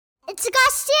It's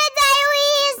Garcia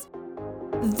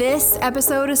Diaries! This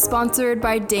episode is sponsored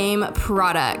by Dame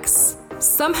Products.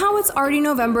 Somehow it's already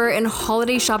November and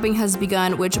holiday shopping has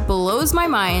begun, which blows my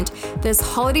mind. This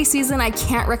holiday season, I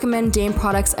can't recommend Dame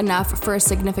Products enough for a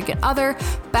significant other,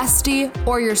 bestie,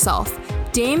 or yourself.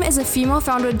 Dame is a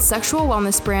female-founded sexual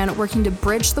wellness brand working to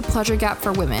bridge the pleasure gap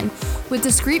for women. With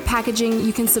discreet packaging,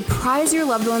 you can surprise your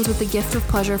loved ones with the gift of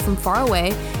pleasure from far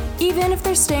away, even if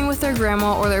they're staying with their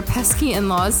grandma or their pesky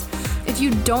in-laws. If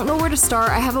you don't know where to start,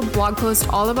 I have a blog post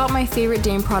all about my favorite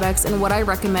Dame products and what I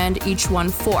recommend each one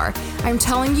for. I'm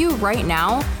telling you right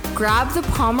now, grab the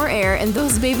Palmer Air and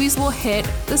those babies will hit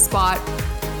the spot,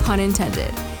 pun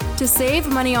intended. To save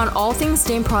money on all things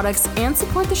Dame products and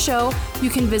support the show,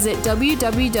 you can visit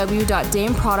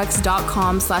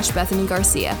www.dameproducts.com/Bethany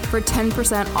Garcia for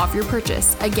 10% off your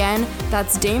purchase. Again,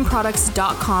 that's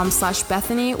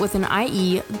dameproducts.com/Bethany with an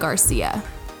IE Garcia.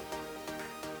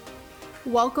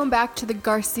 Welcome back to the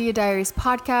Garcia Diaries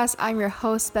podcast. I'm your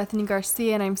host, Bethany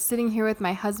Garcia, and I'm sitting here with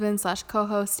my husband /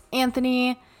 co-host,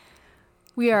 Anthony.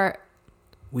 We back.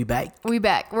 We're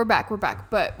back.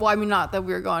 But, well, I mean, not that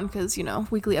we were gone because,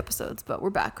 weekly episodes, but we're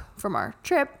back from our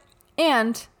trip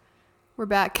and we're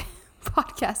back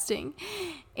podcasting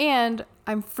and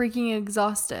I'm freaking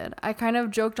exhausted. I kind of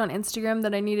joked on Instagram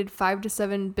that I needed 5 to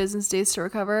 7 business days to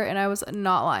recover, and I was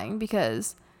not lying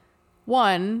because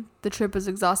 1, the trip was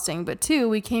exhausting, but 2,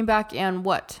 we came back and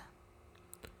what?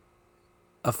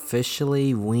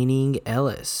 Officially weaning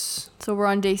Ellis. So we're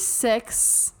on day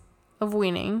 6 of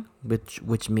weaning.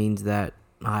 Which means that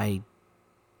what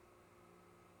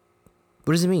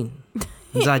does it mean?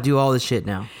 Means I do all this shit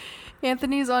now.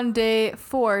 Anthony's on day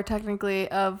 4, technically,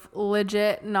 of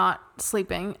legit not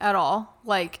sleeping at all.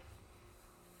 Like,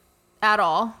 at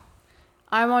all.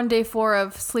 I'm on day 4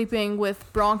 of sleeping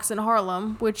with Bronx and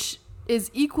Harlem, which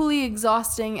is equally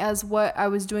exhausting as what I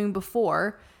was doing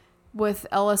before with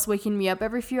Ellis waking me up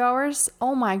every few hours.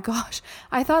 Oh my gosh.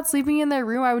 I thought sleeping in their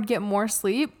room I would get more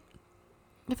sleep.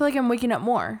 I feel like I'm waking up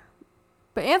more.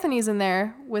 But Anthony's in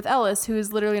there with Ellis, who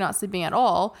is literally not sleeping at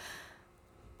all.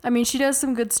 I mean, she does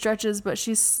some good stretches, but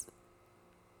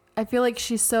I feel like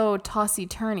she's so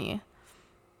tossy-turny.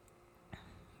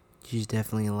 She's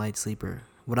definitely a light sleeper.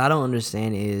 What I don't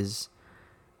understand is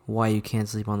why you can't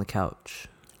sleep on the couch.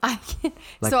 I can't.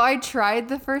 So I tried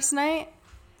the first night.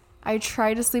 I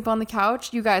tried to sleep on the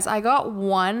couch. You guys, I got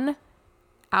 1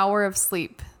 hour of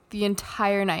sleep the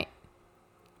entire night.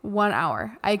 1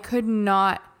 hour. I could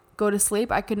not go to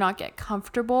sleep. I could not get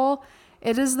comfortable.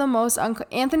 It is the most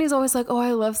Anthony's always like, oh,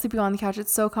 I love sleeping on the couch.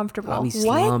 It's so comfortable.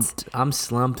 What? I'm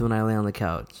slumped when I lay on the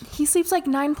couch. He sleeps like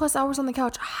 9+ hours on the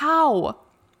couch. How?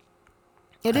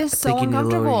 It is so uncomfortable. I think you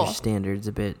need to lower your standards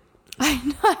a bit. I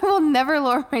know. I will never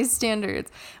lower my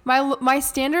standards. My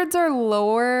standards are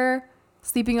lower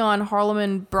sleeping on Harlem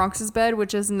and Bronx's bed,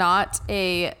 which is not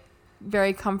a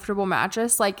very comfortable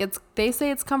mattress. Like, they say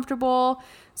it's comfortable,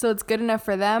 so it's good enough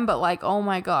for them, but like, oh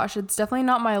my gosh, it's definitely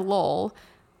not my lull.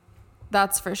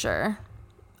 That's for sure.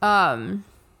 Oh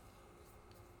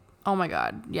my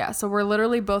god. Yeah, so we're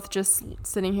literally both just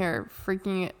sitting here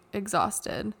freaking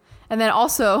exhausted. And then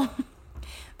also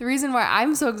the reason why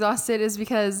I'm so exhausted is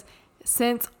because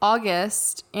since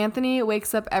August, Anthony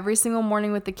wakes up every single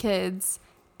morning with the kids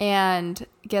and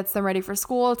gets them ready for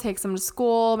school, takes them to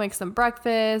school, makes them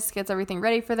breakfast, gets everything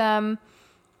ready for them,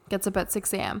 gets up at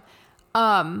 6 a.m.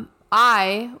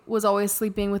 I was always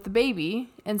sleeping with the baby,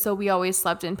 and so we always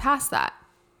slept in past that.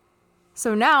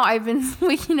 So now I've been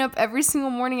waking up every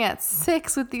single morning at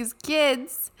 6 with these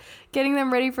kids, getting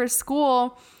them ready for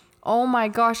school. Oh my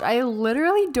gosh, I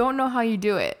literally don't know how you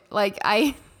do it. Like,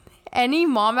 any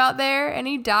mom out there,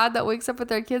 any dad that wakes up with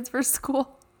their kids for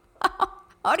school,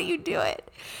 how do you do it?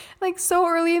 Like, so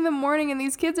early in the morning, and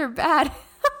these kids are bad.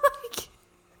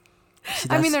 See,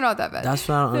 I mean, they're not that bad. That's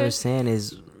what I don't understand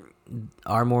is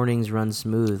our mornings run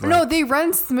smooth. No, they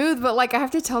run smooth, but like I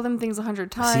have to tell them things 100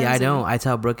 times. See, I don't. I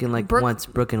tell Brooklyn once,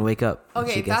 Brooklyn, wake up.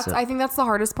 Okay, I think that's the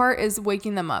hardest part is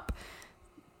waking them up.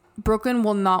 Brooklyn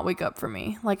will not wake up for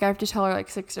me. Like, I have to tell her like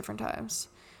 6 different times.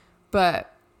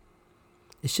 But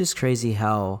it's just crazy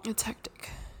how it's hectic.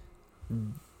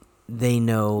 They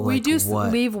know we do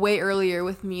leave way earlier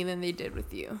with me than they did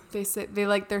with you. They say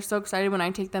they're so excited when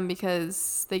I take them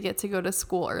because they get to go to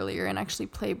school earlier and actually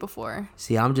play before.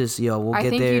 See, I'm just we'll get there. I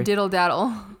think you diddle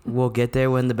daddle. We'll get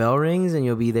there when the bell rings and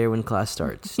you'll be there when class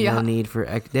starts. Yeah. No need for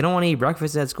they don't want to eat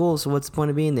breakfast at school, so what's the point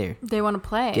of being there? They want to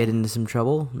play. Get into some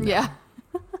trouble? No. Yeah.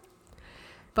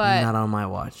 But not on my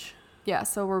watch. Yeah,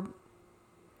 so we're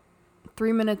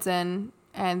 3 minutes in,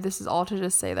 and this is all to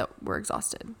just say that we're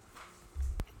exhausted.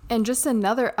 And just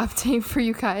another update for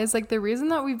you guys. Like, the reason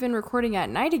that we've been recording at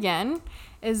night again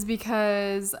is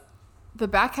because the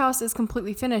back house is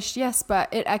completely finished, yes, but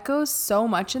it echoes so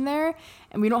much in there,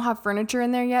 and we don't have furniture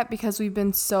in there yet because we've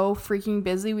been so freaking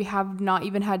busy. We have not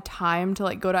even had time to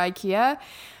like go to IKEA.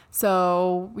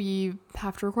 So we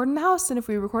have to record in the house, and if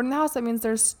we record in the house, that means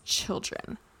there's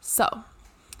children. So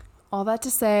all that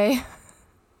to say,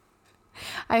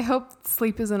 I hope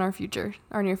sleep is in our future,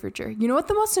 our near future. You know what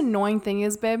the most annoying thing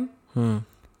is, babe?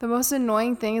 The most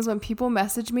annoying thing is when people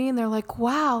message me and they're like,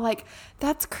 wow, like,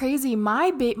 that's crazy.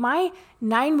 My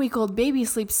 9-week-old baby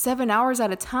sleeps 7 hours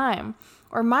at a time.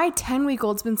 Or my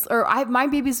 10-week-old's my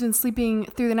baby's been sleeping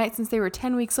through the night since they were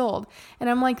 10 weeks old. And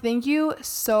I'm like, thank you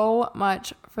so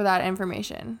much for that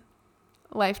information.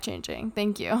 Life-changing.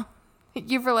 Thank you. Thank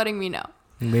you for letting me know.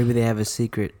 Maybe they have a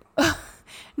secret.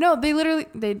 No, they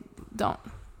don't.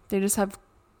 They just have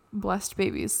blessed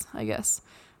babies, I guess.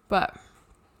 But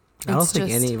I don't think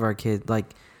any of our kids, like...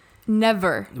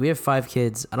 Never. We have 5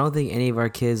 kids. I don't think any of our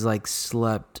kids, like,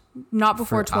 slept... Not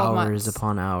before 12 hours months.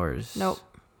 upon hours. Nope.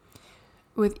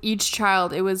 With each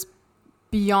child, it was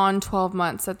beyond 12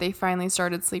 months that they finally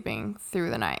started sleeping through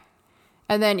the night.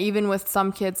 And then even with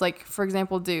some kids, like, for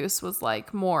example, Deuce was,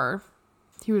 like, more...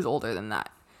 He was older than that.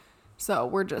 So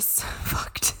we're just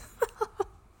fucked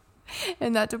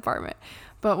in that department.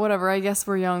 But whatever, I guess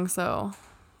we're young, so...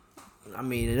 I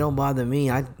mean, it don't bother me.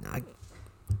 I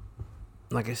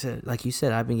like I said, like you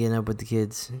said, I've been getting up with the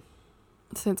kids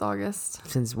since August.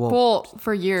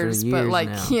 For years, but like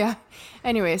now. Yeah.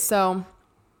 Anyway, so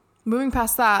moving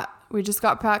past that, we just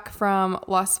got back from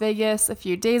Las Vegas a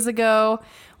few days ago.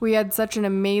 We had such an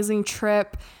amazing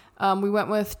trip. We went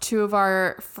with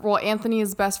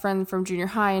Anthony's best friend from junior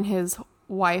high and his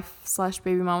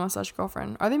wife/baby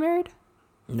mama/girlfriend. Are they married?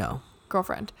 No.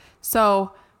 Girlfriend.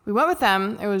 So we went with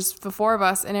them. It was the 4 of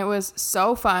us, and it was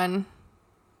so fun.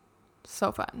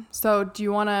 So fun. So do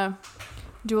you want to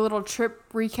do a little trip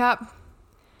recap?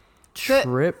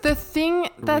 The thing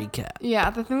that recap. Yeah,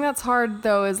 the thing that's hard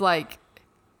though is like,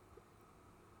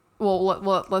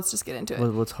 well, let's just get into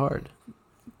it. What's hard?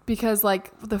 Because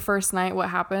like the first night, what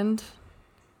happened?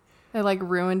 It like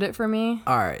ruined it for me.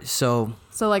 All right, so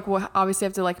like obviously I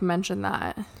have to like mention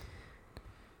that.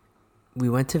 We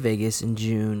went to Vegas in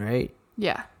June, right?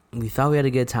 Yeah. We thought we had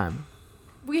a good time.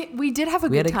 We did have a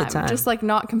good time, just like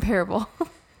not comparable.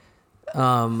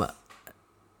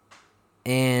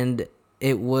 And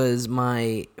it was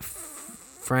my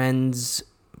friend's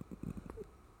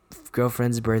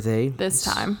girlfriend's birthday this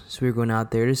time. So we were going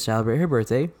out there to celebrate her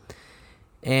birthday.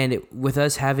 And with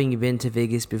us having been to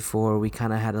Vegas before, we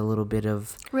kind of had a little bit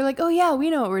of... We're like, oh yeah, we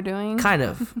know what we're doing. Kind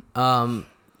of.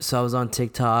 So I was on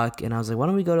TikTok and I was like, why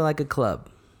don't we go to like a club?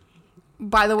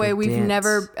 By the way, we've dance.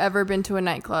 never ever been to a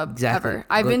nightclub. Exactly. Ever.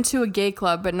 I've been to a gay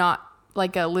club, but not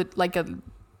like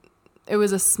it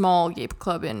was a small gay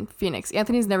club in Phoenix.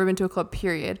 Anthony's never been to a club,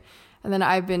 period. And then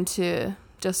I've been to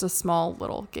just a small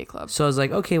little gay club. So I was like,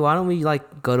 okay, why don't we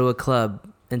like go to a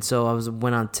club? And so I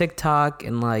went on TikTok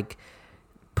and like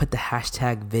put the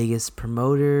hashtag Vegas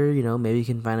promoter. You know, maybe you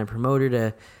can find a promoter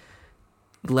to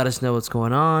let us know what's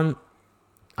going on.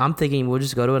 I'm thinking we'll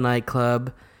just go to a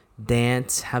nightclub,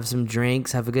 dance, have some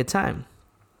drinks, have a good time.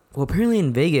 Well, apparently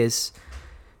in Vegas,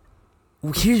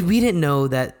 we didn't know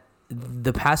that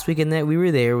the past weekend that we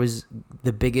were there was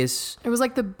the biggest. It was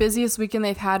like the busiest weekend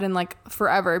they've had in like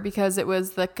forever because it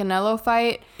was the Canelo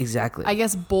fight. Exactly. I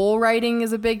guess bull riding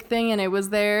is a big thing and it was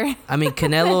there. I mean,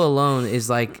 Canelo alone is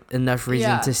like enough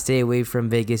reason to stay away from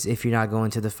Vegas if you're not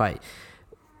going to the fight.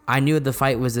 I knew the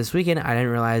fight was this weekend. I didn't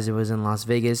realize it was in Las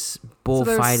Vegas.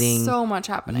 Bullfighting. So much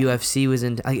happening. UFC was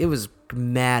in. Like, it was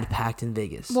mad packed in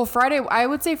Vegas. Well, I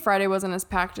would say Friday wasn't as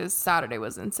packed as Saturday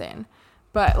was insane.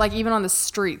 But like even on the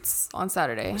streets on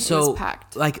Saturday, it was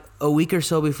packed. Like a week or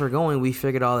so before going, we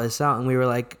figured all this out and we were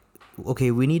like,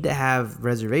 okay, we need to have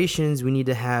reservations. We need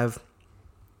to have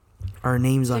our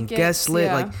names on guest list.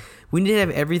 Yeah. Like we need to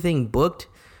have everything booked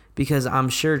because I'm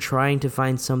sure trying to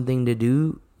find something to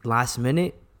do last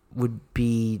minute would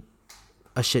be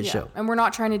a shit show. And we're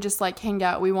not trying to just like hang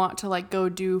out. We want to like go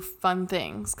do fun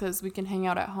things because we can hang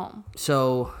out at home.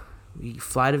 So we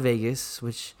fly to Vegas,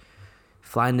 which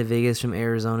flying to Vegas from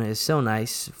Arizona is so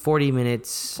nice. 45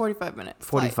 minutes.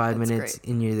 45 minutes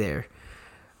and you're there.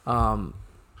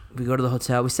 We go to the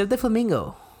hotel. We stayed at the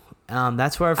Flamingo.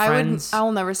 That's where our friends... I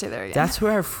will never stay there again. That's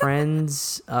where our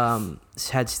friends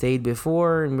had stayed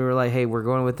before. And we were like, hey, we're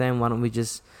going with them. Why don't we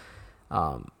just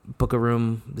book a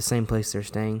room the same place they're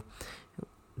staying?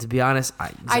 To be honest,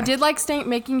 I did like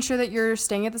making sure that you're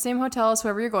staying at the same hotel as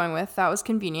whoever you're going with. That was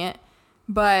convenient.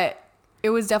 But it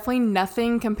was definitely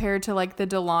nothing compared to like the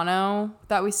Delano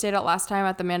that we stayed at last time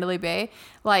at the Mandalay Bay.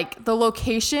 Like the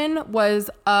location was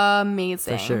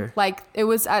amazing. For sure. Like it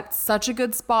was at such a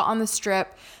good spot on the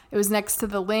strip. It was next to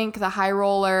the Link, the High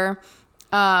Roller,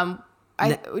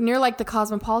 near like the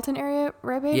Cosmopolitan area,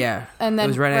 right, babe? Yeah. And then it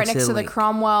was right next to the Link.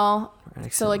 Cromwell. Right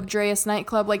next So to like Link. Dreas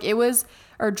nightclub, like it was,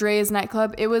 or Dreas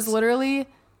nightclub. It was literally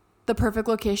the perfect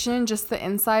location. Just the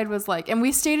inside was like, and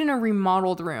we stayed in a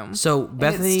remodeled room. So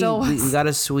Bethany, still we was- got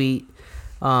a suite.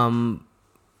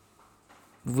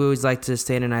 We always like to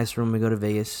stay in a nice room when we go to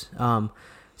Vegas.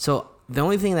 So the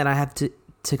only thing that I have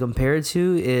to compare it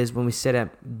to is when we stayed at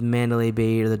Mandalay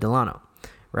Bay or the Delano,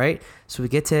 right? So we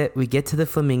get to the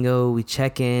Flamingo, we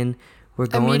check in, we're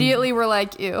going Immediately we're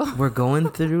like, ew. we're going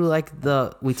through like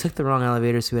we took the wrong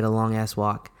elevator, so we had a long ass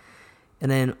walk, and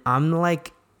then I'm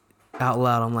like out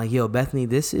loud, I'm like, yo, Bethany,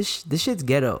 this shit's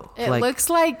ghetto. It like, looks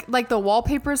like the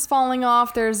wallpaper's falling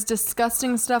off. There's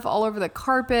disgusting stuff all over the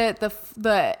carpet.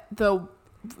 The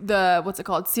what's it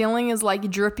called? Ceiling is like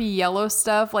drippy yellow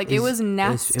stuff. Like it was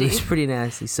nasty. It was pretty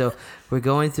nasty. So we're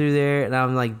going through there, and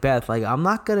I'm like, Beth, like I'm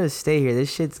not gonna stay here.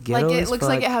 This shit's ghetto. Like it as looks fuck.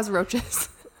 like it has roaches.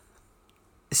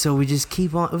 So we just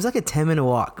keep on. It was like a 10-minute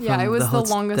walk. Yeah, from it was the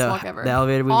hotel- longest walk ever. The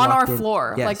elevator we on walked our in.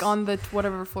 floor, Yes. like on the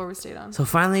whatever floor we stayed on. So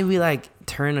finally, we like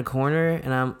turn a corner,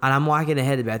 and I'm walking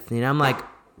ahead of Bethany, and I'm like,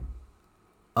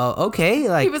 oh, okay,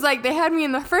 like He was like, they had me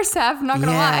in the first half. Not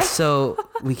gonna yeah. lie. So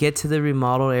we get to the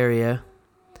remodeled area.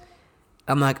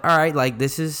 I'm like, all right, like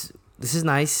this is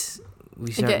nice.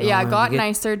 We start It going, got we get-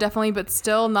 nicer, definitely, but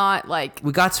still not like.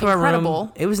 We got to our Incredible.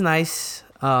 room. It was nice.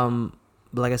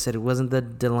 But like I said, it wasn't the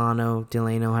Delano,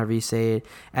 however you say it.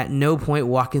 At no point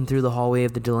walking through the hallway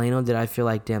of the Delano did I feel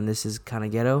like, damn, this is kind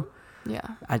of ghetto. Yeah.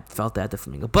 I felt that at the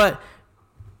Flamingo. But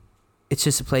it's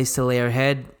just a place to lay our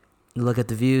head, look at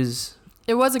the views.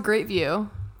 It was a great view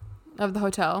of the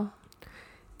hotel.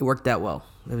 It worked out well.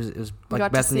 It was We like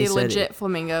got Bethany to see said, legit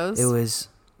flamingos. it was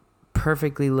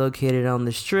perfectly located on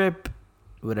the strip.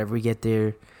 Whatever we get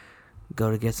there,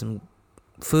 go to get some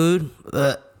food.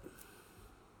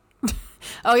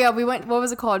 Oh yeah, we went. What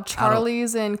was it called?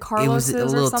 Charlie's and It Carlos's was a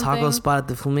little or something. taco spot at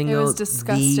the Flamingo. It was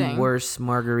disgusting. The worst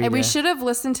margarita. And we should have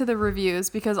listened to the reviews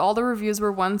because all the reviews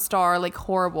were 1 star, like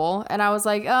horrible. And I was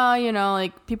like, oh,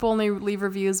 like people only leave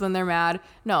reviews when they're mad.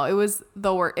 No, it was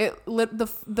the worst.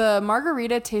 The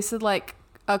margarita tasted like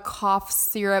a cough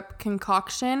syrup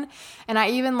concoction, and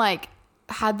I even like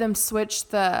had them switch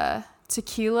the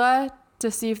tequila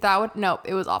to see if that would. Nope,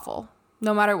 it was awful.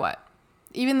 No matter what,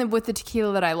 even with the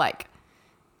tequila that I like.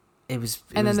 It was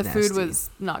And then the nasty. food was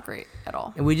not great at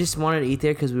all. And we just wanted to eat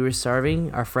there because we were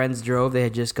starving. Our friends drove. They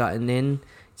had just gotten in.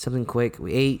 Something quick.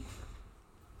 We ate.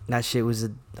 That shit was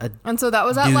a And so that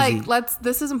was at doozy. like,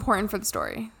 this is important for the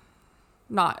story.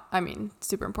 Not, I mean,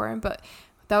 super important, but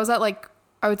that was at like,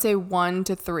 I would say 1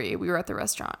 to 3. We were at the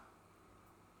restaurant.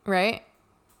 Right?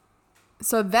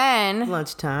 So then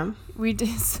lunchtime. we did,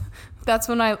 that's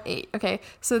when I ate. Okay.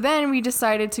 So then we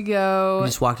decided to go, We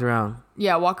just walked around.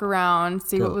 walk around,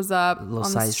 see Go- what was up A little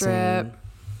on the strip.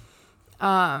 sightseeing.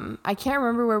 I can't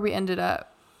remember where we ended up.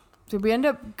 Did we end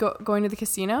up going to the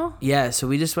casino? Yeah, so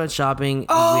we just went shopping.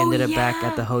 Oh, and we ended up back yeah.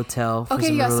 at the hotel for Okay,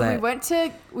 some yeah. So roulette.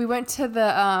 we went to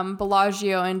the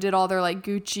Bellagio and did all their like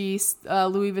Gucci,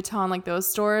 Louis Vuitton, like those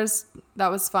stores.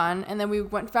 That was fun. And then we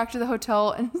went back to the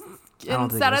hotel and, I don't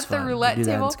and think sat it was at the fun. roulette We do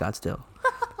table. that in Scottsdale.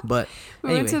 But We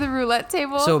anyway, went to the roulette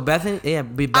table. so Bethany, I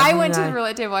went to and the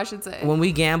roulette table, I should say. When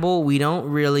we gamble, we don't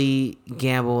really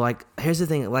gamble. Like, here's the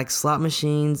thing: like slot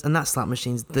machines, not slot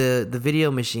machines, the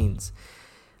video machines.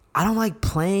 I don't like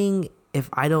playing if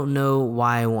I don't know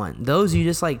why I won. Those you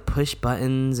just like push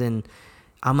buttons, and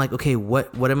I'm like, okay,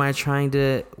 what am I trying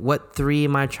to? What 3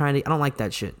 am I trying to? I don't like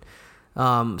that shit.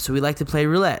 So we like to play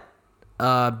roulette.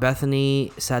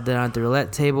 Bethany sat down at the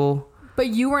roulette table. But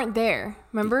you weren't there,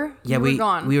 remember? Yeah, you were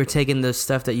gone. we were taking the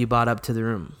stuff that you bought up to the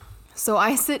room. So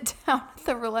I sit down at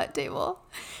the roulette table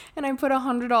and I put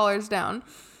 $100 down.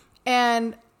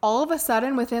 And all of a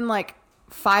sudden, within like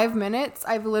 5 minutes,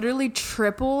 I've literally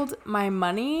tripled my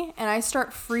money and I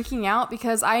start freaking out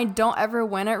because I don't ever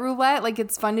win at roulette. Like,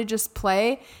 it's fun to just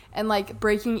play, and like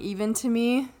breaking even to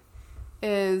me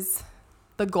is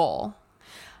the goal.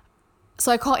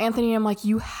 So I call Anthony and I'm like,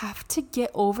 you have to get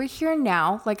over here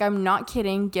now. Like, I'm not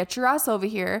kidding. Get your ass over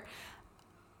here.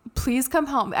 Please come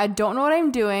help me. I don't know what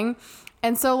I'm doing.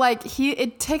 And so like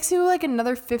it takes me like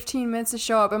another 15 minutes to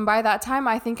show up. And by that time,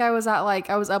 I think I was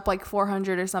up like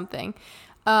 400 or something.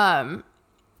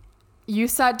 You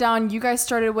sat down, you guys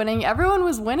started winning. Everyone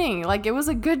was winning. Like, it was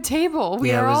a good table. We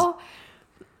Yeah, were it was- all,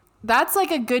 that's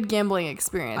like a good gambling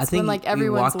experience. I think when, like, we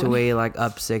everyone's walked away like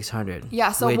up 600.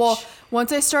 Yeah. So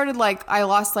once I started, like, I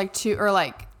lost like 2 or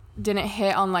like didn't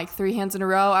hit on like 3 hands in a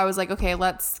row. I was like, okay,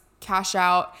 let's cash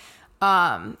out.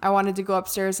 I wanted to go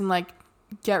upstairs and like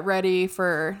get ready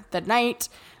for the night.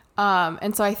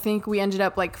 And so I think we ended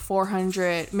up like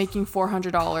making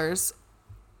 $400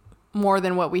 more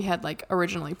than what we had like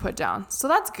originally put down. So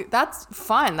that's good. That's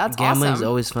fun. That's Gambling's awesome.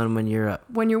 always fun when you're up.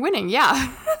 When you're winning.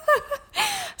 Yeah.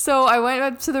 So I went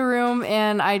up to the room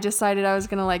and I decided I was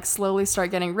going to like slowly start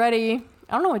getting ready.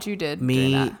 I don't know what you did. during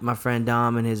Me, that. my friend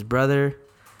Dom, and his brother,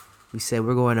 we said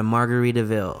we're going to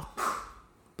Margaritaville.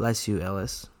 Bless you,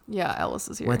 Ellis. Yeah, Ellis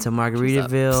is here. Went to She's up.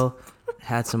 Margaritaville,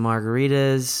 had some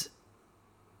margaritas.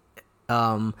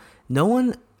 No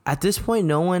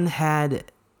one had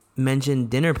mentioned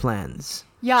dinner plans.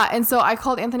 Yeah, and so I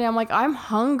called Anthony. I'm like, I'm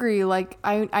hungry. Like,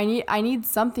 I need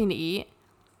something to eat.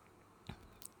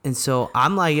 And so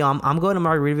I'm like, yo, I'm going to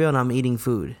Margaritaville and I'm eating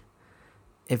food.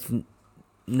 If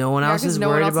no one else is no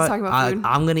one worried else is about, talking about food.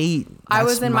 I'm gonna eat. I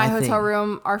was That's in my thing. hotel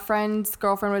room. Our friend's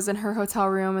girlfriend was in her hotel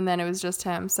room, and then it was just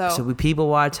him. So we people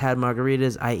watch, had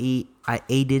margaritas. I ate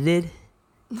it.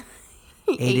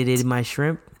 Ate it my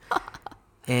shrimp.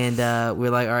 And we're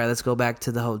like, all right, let's go back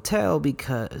to the hotel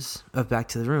back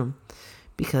to the room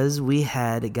because we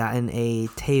had gotten a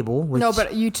table. Which, no,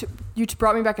 but you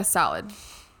brought me back a salad.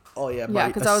 Oh yeah, Yeah,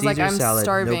 because I was like, I'm salad,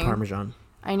 starving. No Parmesan.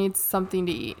 I need something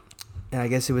to eat. And I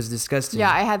guess it was disgusting.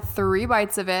 Yeah, I had 3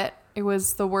 bites of it. It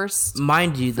was the worst.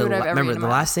 Mind you, food I've ever remember eaten the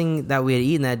in my last thing that we had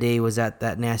eaten that day was at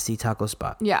that nasty taco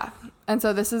spot. Yeah. And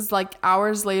so this is like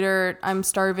hours later. I'm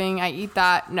starving. I eat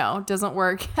that. No, doesn't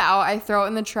work out. I throw it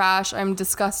in the trash. I'm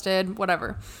disgusted.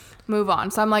 Whatever. Move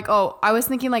on. So I'm like, I was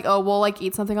thinking like, we'll like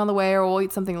eat something on the way or we'll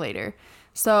eat something later.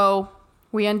 So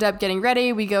we end up getting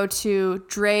ready. We go to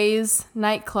Dre's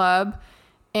nightclub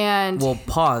and... Well,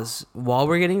 pause. While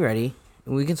we're getting ready,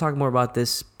 we can talk more about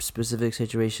this specific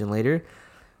situation later.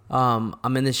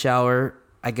 I'm in the shower.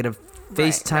 I get a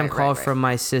FaceTime call from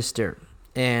my sister.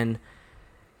 And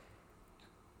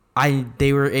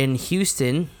they were in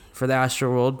Houston for the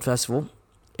Astroworld Festival.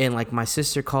 And like my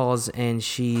sister calls and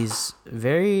she's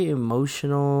very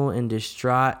emotional and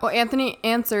distraught. Well, Anthony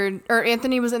answered, or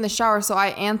Anthony was in the shower, so I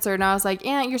answered and I was like,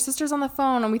 Aunt, your sister's on the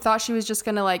phone. And we thought she was just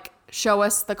going to like show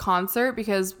us the concert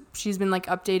because she's been like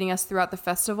updating us throughout the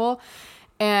festival.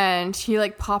 And he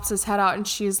like pops his head out and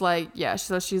she's like, yeah,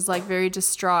 so she's like very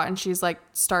distraught and she's like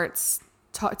starts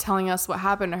telling us what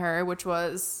happened to her, which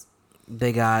was...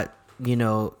 They got,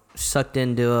 sucked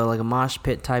into a mosh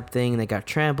pit type thing. They got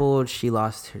trampled. She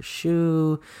lost her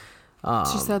shoe.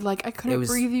 She said like, I couldn't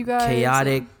breathe, you guys.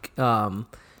 Chaotic.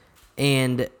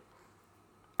 And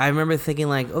I remember thinking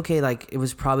like, okay, like it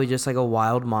was probably just like a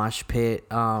wild mosh pit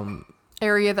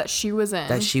area that she was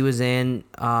in.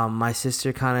 My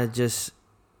sister kind of just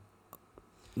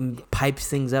pipes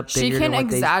things up bigger. She can than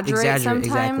what exaggerate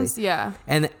sometimes. Exactly. Yeah.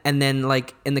 And then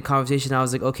like in the conversation, I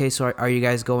was like, okay, so are you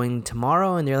guys going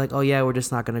tomorrow? And they're like, oh yeah, we're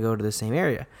just not going to go to the same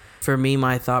area. For me,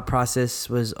 my thought process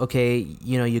was, okay,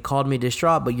 you called me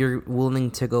distraught, but you're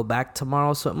willing to go back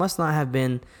tomorrow. So it must not have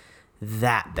been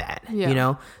that bad,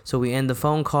 So we end the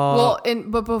phone call. Well,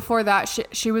 but before that,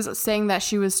 she was saying that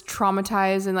she was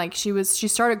traumatized and like she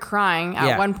started crying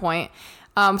at one point.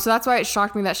 So that's why it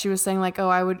shocked me that she was saying like,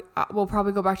 we'll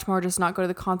probably go back tomorrow, just not go to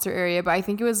the concert area. But I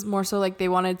think it was more so like they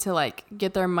wanted to like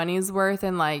get their money's worth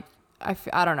and like,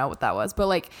 I don't know what that was, but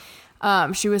like,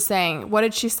 she was saying, what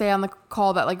did she say on the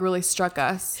call that like really struck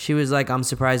us? She was like, I'm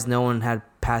surprised no one had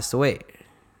passed away.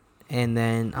 And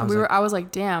then I was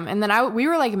like, damn. And then we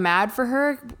were like mad for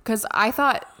her because I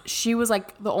thought she was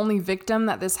like the only victim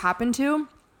that this happened to.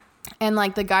 And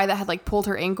like the guy that had like pulled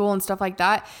her ankle and stuff like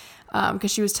that.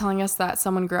 Because she was telling us that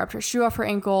someone grabbed her shoe off her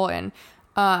ankle. And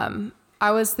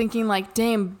I was thinking like,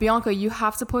 damn, Bianca, you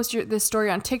have to post this story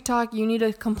on TikTok. You need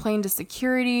to complain to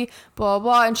security, blah, blah,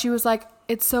 blah. And she was like,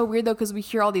 it's so weird though, because we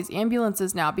hear all these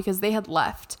ambulances now because they had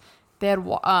left. They had...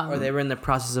 or they were in the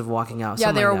process of walking out.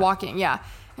 Yeah, they were walking, yeah.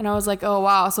 And I was like, oh,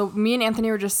 wow. So me and Anthony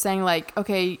were just saying like,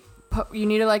 okay, you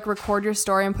need to like record your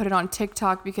story and put it on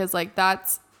TikTok because like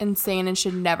that's insane and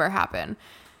should never happen.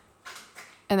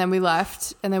 And then we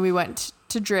left, and then we went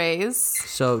to Dre's.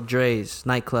 So Dre's,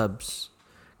 nightclubs,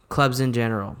 clubs in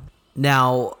general.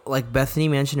 Now, like Bethany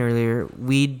mentioned earlier,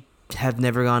 we have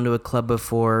never gone to a club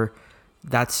before.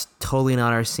 That's totally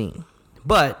not our scene.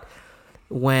 But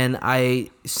when I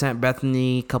sent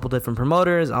Bethany a couple different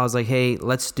promoters, I was like, hey,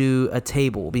 let's do a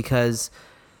table because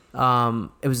it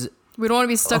was... We don't want to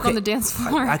be stuck on the dance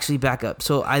floor. Actually, back up.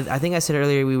 So I think I said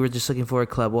earlier we were just looking for a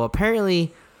club. Well,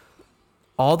 apparently...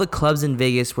 all the clubs in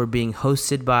Vegas were being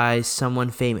hosted by someone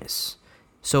famous.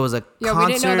 So it was a Yeah, concert.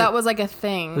 we didn't know that was like a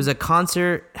thing. It was a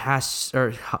concert / club,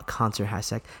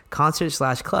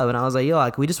 and I was like, yo,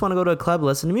 like we just want to go to a club,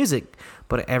 listen to music.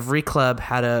 But every club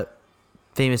had a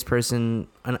famous person,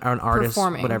 an artist,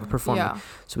 Performing. whatever, performing. Yeah.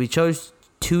 So we chose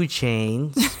 2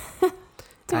 Chainz at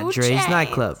 2 Dre's Chainz.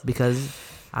 nightclub because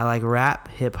I like rap,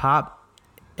 hip hop.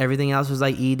 Everything else was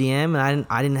like EDM, and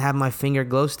I didn't have my finger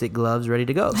glow stick gloves ready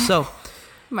to go. So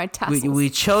My tassels. we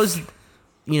chose,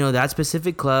 that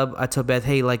specific club. I told Beth,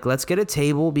 hey, like let's get a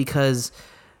table because,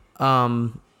 I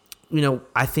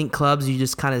think clubs you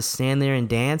just kind of stand there and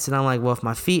dance, and I'm like, well, if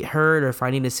my feet hurt or if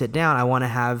I need to sit down, I want to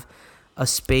have a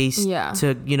space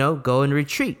to go and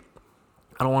retreat.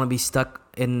 I don't want to be stuck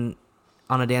on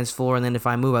a dance floor, and then if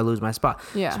I move, I lose my spot.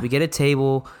 Yeah. So we get a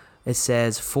table. It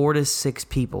says 4 to 6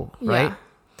 people, right?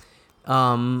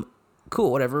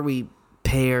 Cool. Whatever we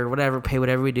pay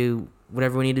whatever we do,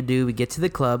 whatever we need to do. We get to the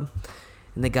club,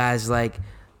 and the guy's like,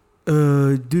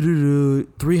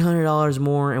 $300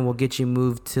 more, and we'll get you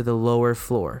moved to the lower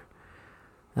floor.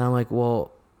 And I'm like,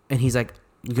 well, and he's like,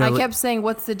 I kept saying,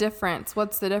 what's the difference?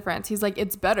 What's the difference? He's like,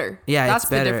 it's better. Yeah, that's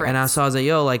it's better. The difference. And I was like,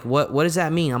 yo, like, what does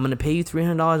that mean? I'm gonna pay you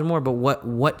 $300 more, but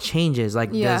what changes?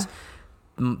 Like, does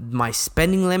my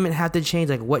spending limit have to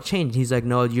change? Like, what changed? He's like,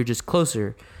 no, you're just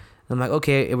closer. I'm like,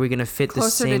 okay, are we gonna fit the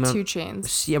same? Closer to 2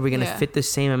 Chainz. Yeah, we're gonna fit the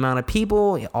same amount of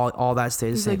people. All that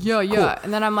stays the same. He's like, yeah. Cool.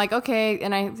 And then I'm like, okay.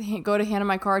 And I go to hand him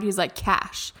my card. He's like,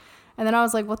 cash. And then I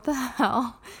was like, what the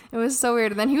hell? It was so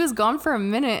weird. And then he was gone for a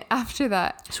minute after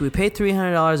that. So we paid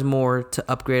 $300 more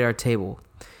to upgrade our table.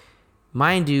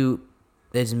 Mind you,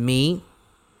 there's me,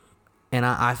 and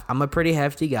I'm a pretty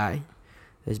hefty guy.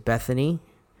 There's Bethany,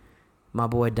 my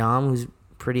boy Dom, who's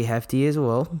pretty hefty as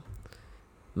well.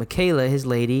 Michaela, his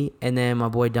lady, and then my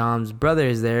boy Dom's brother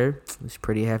is there, who's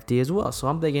pretty hefty as well. So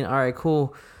I'm thinking, all right,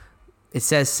 cool. It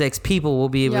says 6 people. We'll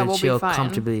be able to chill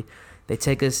comfortably. They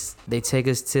take us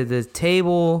to the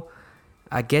table.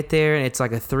 I get there, and it's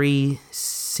like a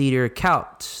 3-seater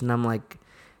couch, and I'm like,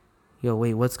 yo,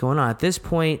 wait, what's going on? At this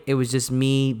point, it was just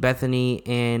me, Bethany,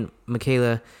 and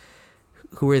Michaela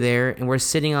who were there, and we're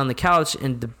sitting on the couch,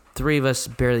 and the 3 of us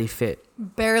barely fit.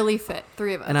 3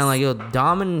 of us. And I'm like, yo,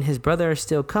 Dom and his brother are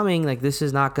still coming. Like, this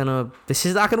is not gonna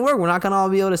work. We're not gonna all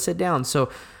be able to sit down. So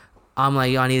I'm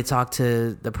like, yo, I need to talk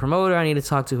to the promoter. I need to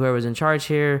talk to whoever's in charge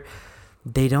here.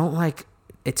 They don't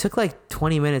it took like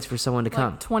 20 minutes for someone to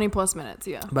come. 20 plus minutes,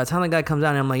 yeah. By the time the guy comes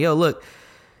out, I'm like, yo, look,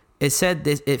 it said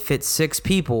it fits 6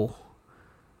 people.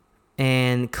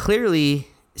 And clearly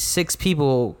 6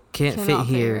 people can't fit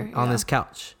here on this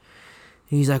couch.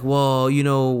 And he's like, well,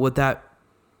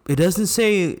 it doesn't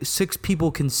say 6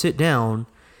 people can sit down.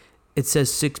 It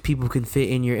says 6 people can fit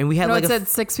in your, and we had it said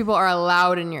 6 people are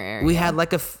allowed in your area. We had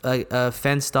like a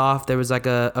fenced off. There was like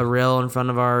a rail in front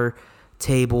of our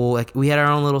table. Like, we had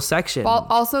our own little section.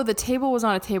 Also, the table was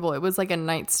not a table. It was like a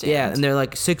nightstand. Yeah, and they're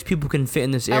like, 6 people can fit in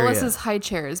this area. Ellis's high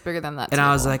chair is bigger than that and table.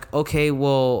 I was like, okay,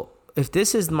 well, if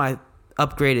this is my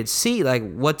upgraded seat, like,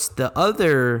 what's the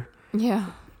other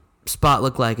spot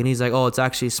look like? And he's like, oh, it's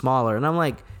actually smaller. And I'm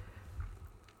like,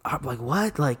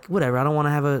 what? Like, whatever. I don't want to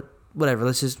have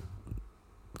whatever.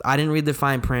 I didn't read the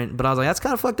fine print, but I was like, that's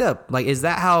kind of fucked up. Like, is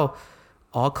that how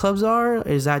all clubs are?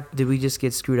 Or did we just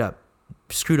get screwed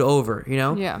over,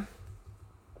 Yeah.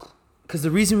 Because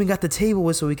the reason we got the table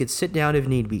was so we could sit down if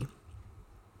need be.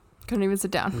 Couldn't even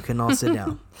sit down. We couldn't all sit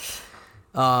down.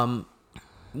 Well,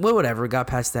 whatever. Got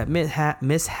past that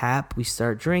mishap. We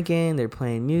start drinking. They're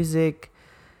playing music.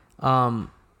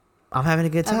 I'm having a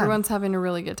good time. Everyone's having a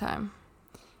really good time.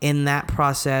 In that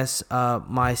process,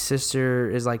 my sister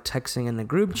is like texting in the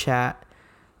group chat.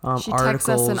 She texts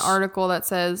us an article that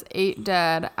says 8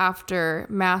 dead after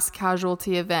mass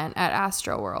casualty event at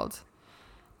Astroworld.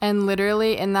 And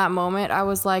literally in that moment, I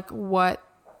was like, what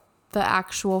the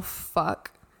actual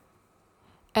fuck?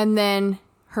 And then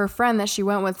her friend that she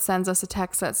went with sends us a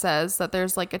text that says that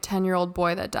there's like a 10-year-old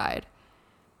boy that died.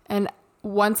 And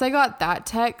once I got that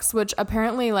text, which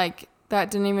apparently like that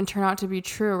didn't even turn out to be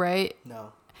true, right?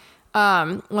 No.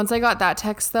 Once I got that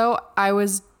text though, I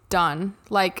was done.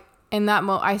 Like in that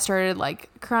moment, I started like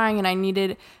crying, and I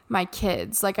needed my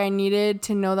kids. Like I needed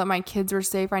to know that my kids were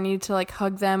safe. I needed to like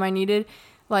hug them. I needed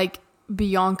like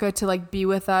Bianca to like be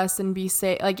with us and be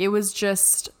safe. Like it was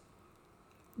just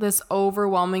this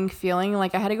overwhelming feeling.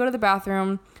 Like I had to go to the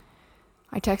bathroom.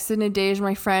 I texted Nadej,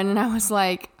 my friend, and I was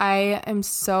like, I am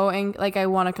so like I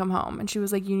want to come home. And she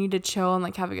was like, you need to chill and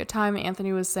like have a good time. And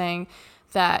Anthony was saying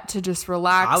that to just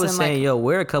relax. I was saying, yo,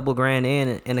 we're a couple grand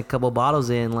in and a couple bottles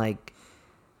in. Like,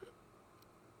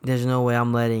 there's no way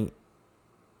I'm letting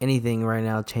anything right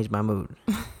now change my mood.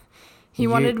 He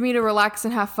wanted me to relax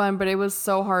and have fun, but it was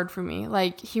so hard for me.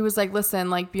 Like, he was like, listen,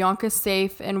 like, Bianca's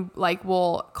safe, and, like,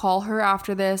 we'll call her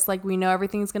after this. Like, we know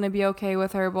everything's going to be okay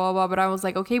with her, blah, blah. But I was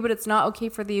like, okay, but it's not okay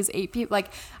for these 8 people. Like,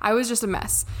 I was just a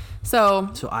mess. So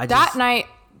that night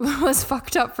was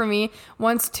fucked up for me.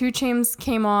 Once 2 Chainz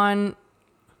came on,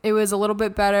 it was a little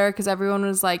bit better because everyone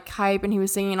was like hype and he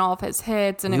was singing all of his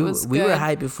hits and it was good. We were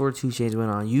hype before 2 Chainz went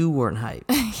on. You weren't hype.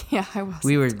 Yeah, I was.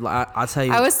 We were. I'll tell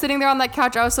you. I was sitting there on that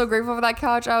couch. I was so grateful for that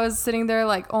couch. I was sitting there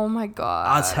like, oh my god.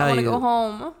 I'll tell you. I want to go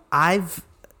home.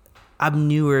 I'm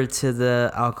newer to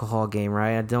the alcohol game,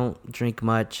 right? I don't drink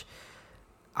much.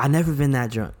 I never been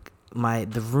that drunk.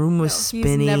 The room was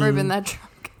spinning. He's never been that drunk.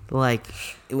 Like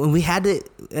when we had to,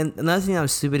 and another thing that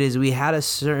was stupid is we had a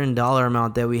certain dollar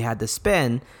amount that we had to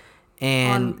spend,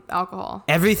 and on alcohol.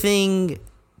 Everything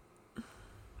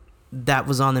that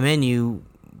was on the menu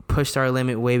pushed our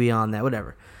limit way beyond that.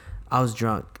 Whatever. I was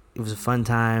drunk. It was a fun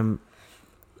time.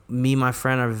 Me and my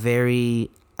friend are very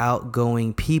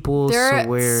outgoing people.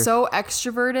 They're so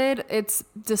extroverted. It's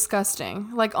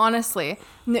disgusting. Like, honestly,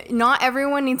 not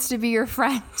everyone needs to be your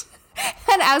friend.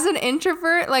 And as an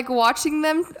introvert, like, watching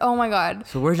them, oh my god.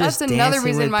 So we're just that's another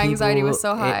reason my anxiety was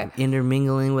so high.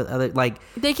 Intermingling with other, like,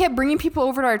 they kept bringing people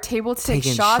over to our table to take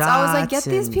shots. I was like, get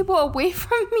these people away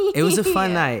from me. It was a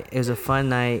fun night.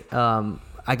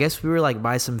 I guess we were like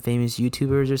by some famous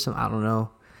YouTubers or something. I don't know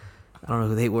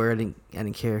who they were. I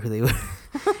didn't care who they were.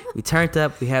 We turned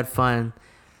up. We had fun.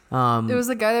 There was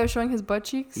the guy that was showing his butt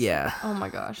cheeks. Yeah. Oh my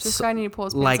gosh, this guy needed to pull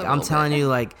his pants like up I'm telling you,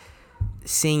 like,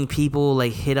 seeing people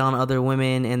like hit on other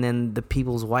women and then the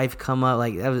people's wife come up,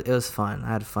 like, it was fun. I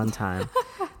had a fun time.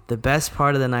 The best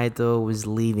part of the night though was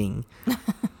leaving.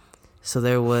 So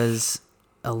there was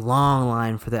a long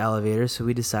line for the elevator, so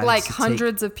we decided like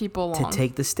hundreds of people long. to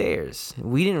take the stairs.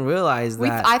 We didn't realize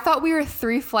that. I thought we were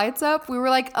 3 flights up. We were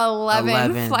like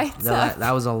 11 flights up.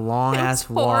 That was a long ass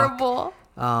walk. Horrible.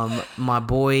 My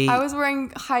boy, I was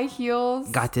wearing high heels.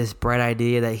 Got this bright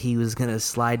idea that he was gonna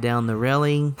slide down the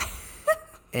railing,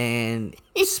 and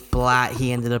splat,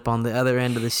 he ended up on the other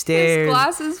end of the stairs. His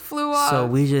glasses flew off. So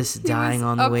we just dying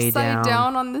on the way down. Upside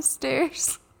down on the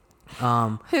stairs.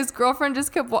 His girlfriend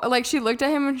just kept like, she looked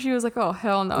at him and she was like, oh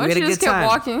hell no, and she just kept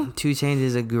walking. 2 Chainz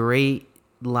is a great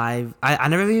live. I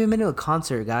never even been to a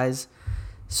concert, guys,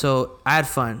 so I had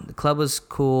fun. The club was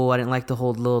cool. I didn't like the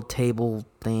whole little table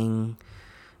thing,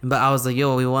 but I was like,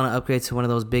 yo, we want to upgrade to one of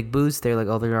those big booths. They're like,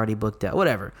 oh, they're already booked out.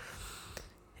 Whatever.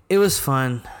 It was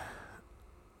fun.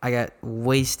 I got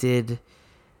wasted.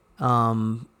 We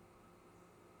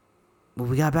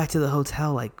got back to the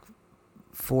hotel like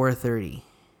 4:30.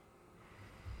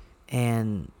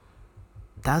 And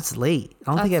that's late.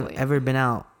 I don't think I've ever been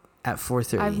out at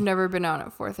 4:30. I've never been out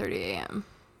at 4:30 a.m.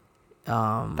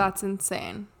 That's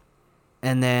insane.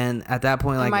 And then at that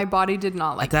point, like, my body did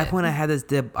not like it. At that point, I had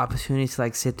the opportunity to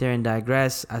like sit there and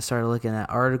digress. I started looking at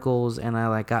articles, and I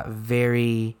like got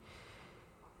very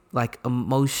like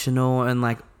emotional and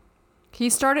like. He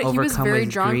was very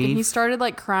drunk, and he started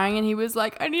like crying, and he was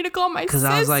like, I need to call my sister. Because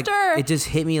I was like, it just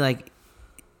hit me like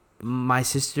my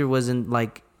sister wasn't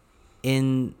like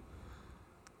involved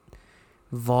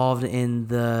in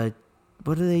the,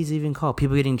 what are these even called?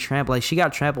 People getting trampled. Like, she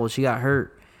got trampled. She got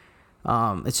hurt.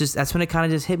 It's just, that's when it kind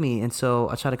of just hit me. And so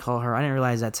I tried to call her. I didn't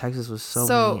realize that Texas was so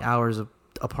many hours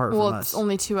apart from us. Well, it's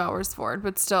only 2 hours forward,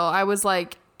 but still, I was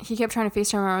like, he kept trying to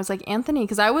FaceTime her. I was like, Anthony,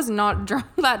 because I was not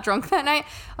that drunk that night.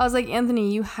 I was like,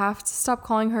 Anthony, you have to stop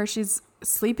calling her. She's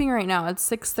sleeping right now. It's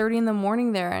 6:30 in the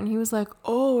morning there. And he was like,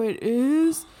 oh, it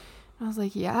is? I was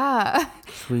like, yeah.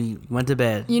 We went to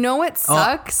bed. You know what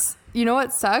sucks? You know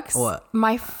what sucks? What?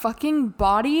 My fucking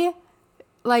body.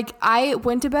 Like, I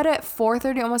went to bed at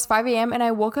 4:30, almost 5 a.m. and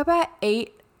I woke up at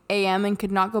 8 a.m. and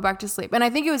could not go back to sleep. And I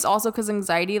think it was also because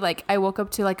anxiety. Like, I woke up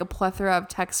to like a plethora of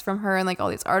texts from her and like all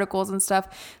these articles and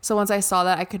stuff. So once I saw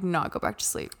that, I could not go back to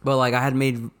sleep. But like, I had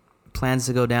made plans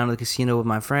to go down to the casino with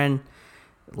my friend,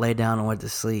 lay down and went to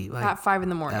sleep. Like, at 5 in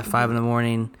the morning. At 5 in the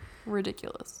morning.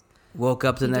 Ridiculous. Woke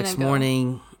up the next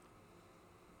morning.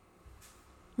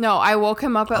 No, I woke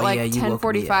him up at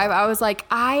 10:45. I was like,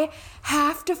 I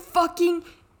have to fucking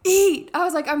eat. I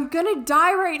was like, I'm gonna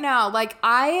die right now. Like,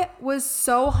 I was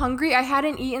so hungry. I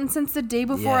hadn't eaten since the day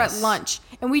before at lunch.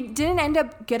 And we didn't end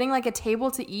up getting like a table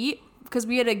to eat because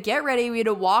we had to get ready. We had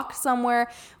to walk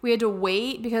somewhere. We had to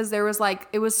wait because there was like,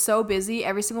 it was so busy.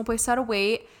 Every single place had to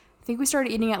wait. I think we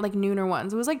started eating at like noon or 1.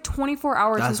 So it was like 24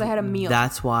 hours since I had a meal.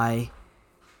 That's why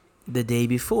the day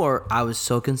before I was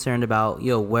so concerned about,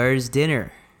 where's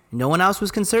dinner? No one else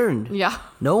was concerned. Yeah.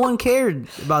 No one cared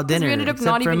about dinner. We ended up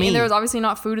not even eating. There was obviously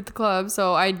not food at the club,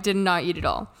 so I did not eat it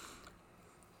all.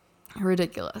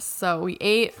 Ridiculous. So we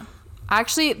ate.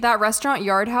 Actually, that restaurant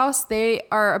Yard House, they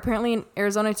are apparently in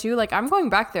Arizona too. Like, I'm going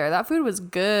back there. That food was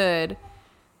good.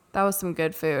 That was some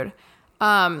good food.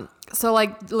 So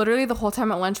like literally the whole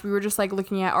time at lunch, we were just like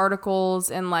looking at articles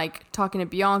and like talking to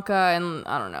Bianca, and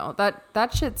I don't know,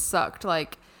 that shit sucked.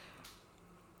 Like,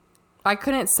 I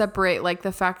couldn't separate like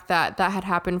the fact that had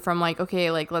happened from like,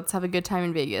 okay, like let's have a good time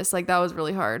in Vegas. Like, that was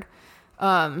really hard.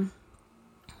 Were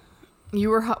you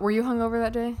hungover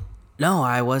that day? No,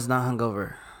 I was not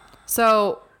hungover.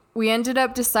 So we ended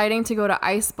up deciding to go to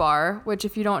Ice Bar, which,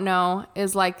 if you don't know,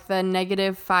 is like the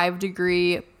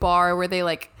 -5-degree bar where they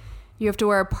like, you have to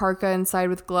wear a parka inside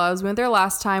with gloves. We went there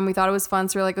last time. We thought it was fun.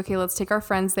 So we were like, okay, let's take our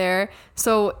friends there.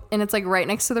 So, and it's like right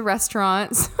next to the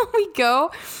restaurant. So we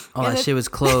go. Oh, that shit was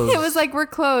closed. It was like, we're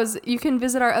closed. You can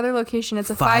visit our other location.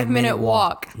 It's a 5-minute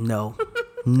walk. No.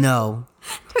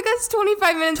 Took us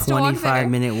 25 minutes to walk there.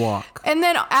 25-minute walk. And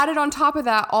then added on top of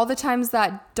that, all the times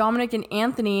that Dominic and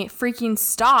Anthony freaking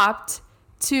stopped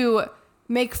to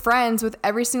make friends with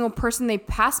every single person they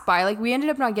passed by. Like, we ended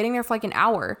up not getting there for like an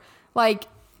hour. Like,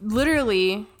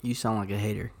 literally. You sound like a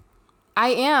hater. I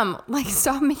am. Like,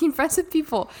 stop making friends with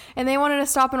people. And they wanted to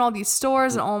stop in all these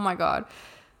stores, and oh my God.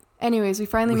 Anyways, we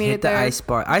finally made it there. The Ice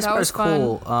Bar. Ice Bar is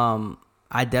cool.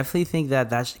 I definitely think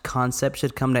that concept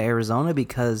should come to Arizona,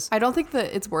 because I don't think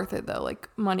that it's worth it though, like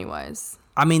money wise.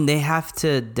 I mean, they have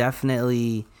to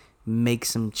definitely make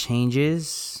some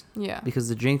changes. Yeah. Because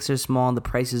the drinks are small and the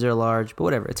prices are large, but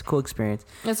whatever. It's a cool experience.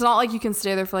 It's not like you can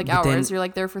stay there for like hours. You're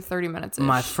like there for 30 minutes.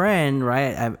 My friend,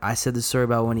 right? I said the story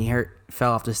about when he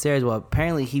fell off the stairs. Well,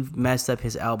 apparently he messed up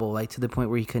his elbow, like to the point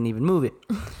where he couldn't even move it.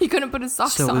 He couldn't put his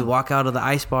socks on. So we walk out of the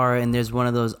Ice Bar, and there's one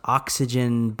of those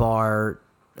oxygen bar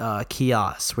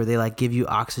kiosks where they like give you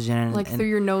oxygen, like through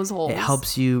your nose holes. It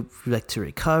helps you like to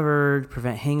recover,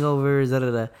 prevent hangovers,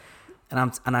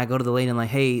 and I go to the lady and I'm like,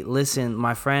 hey, listen,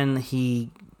 my friend,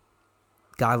 he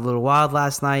got a little wild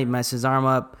last night, messed his arm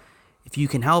up. If you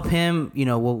can help him, you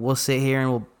know, we'll sit here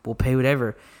and we'll pay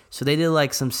whatever. So they did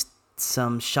like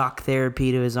some shock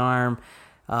therapy to his arm.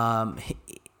 I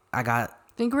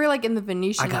think we were like in the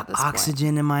Venetian. I got at this oxygen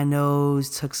point. in my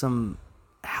nose. Took some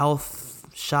health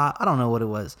shot. I don't know what it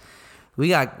was. We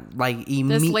got like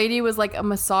this lady was like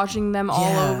massaging them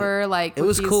all over. Like, it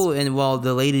was cool. And while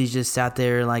the ladies just sat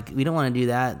there, like, we don't want to do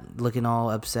that, looking all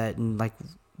upset and like.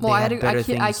 Well, I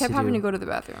kept having to go to the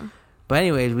bathroom. But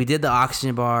anyways, we did the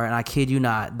oxygen bar, and I kid you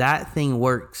not, that thing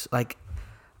works. Like,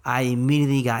 I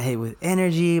immediately got hit with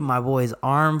energy. My boy's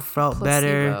arm felt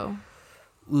better.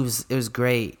 It was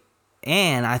great.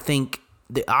 And I think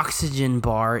the oxygen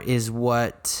bar is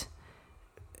what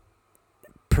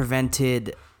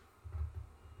prevented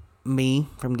me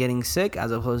from getting sick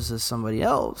as opposed to somebody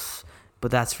else.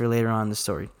 But that's for later on in the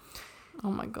story. Oh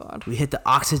my God. We hit the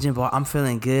oxygen bar. I'm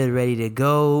feeling good, ready to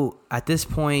go. At this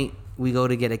point, we go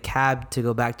to get a cab to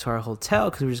go back to our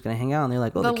hotel because we're just going to hang out. And they're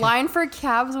like, oh, the line for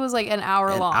cabs was like an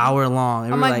hour long.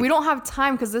 And I'm like, we don't have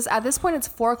time because at this point it's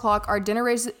 4:00. Our dinner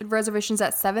reservation's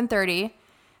at 7:30.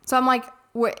 So I'm like,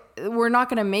 we're not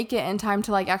going to make it in time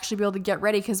to like actually be able to get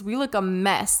ready because we look a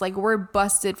mess. Like, we're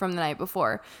busted from the night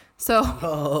before. So.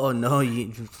 Oh, no.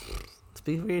 You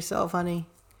speak for yourself, honey.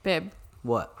 Babe.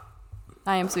 What?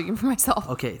 I am speaking for myself.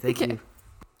 Okay, thank you.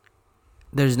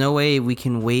 There's no way we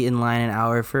can wait in line an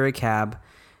hour for a cab.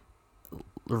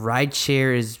 Ride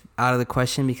share is out of the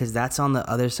question because that's on the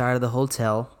other side of the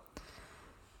hotel.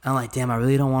 I'm like, damn, I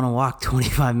really don't want to walk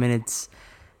 25 minutes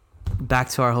back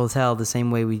to our hotel the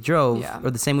same way we drove or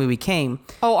the same way we came.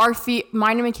 Oh, our feet,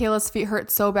 mine and Michaela's feet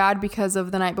hurt so bad because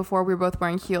of the night before we were both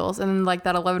wearing heels and then like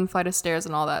that 11 flight of stairs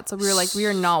and all that. So we were like, we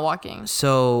are not walking.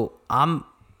 So I'm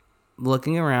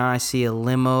looking around, I see a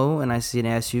limo and I see an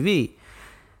SUV.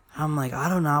 I'm like, I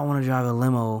do not want to drive a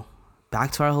limo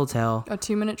back to our hotel. A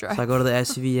 2-minute drive. So I go to the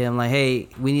SUV and I'm like, hey,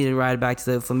 we need to ride back to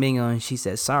the Flamingo. And she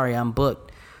says, sorry, I'm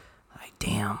booked. I'm like,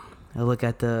 damn. I look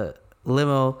at the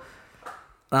limo.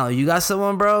 Oh, you got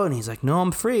someone, bro? And he's like, no,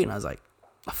 I'm free. And I was like,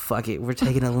 fuck it. We're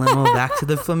taking a limo back to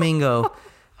the Flamingo.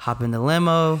 Hop in the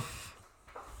limo.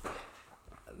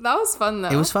 That was fun, though.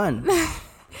 It was fun.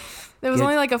 It was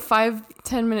only like a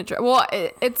 5-10 minute drive. Well,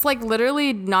 it's like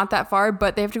literally not that far,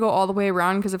 but they have to go all the way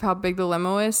around because of how big the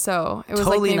limo is. So it was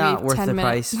totally like maybe not worth 10 the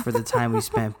minutes. price for the time we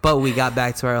spent. But we got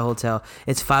back to our hotel.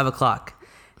 It's 5:00.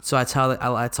 So I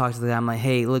talked to the guy. I'm like,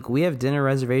 hey, look, we have dinner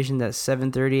reservations at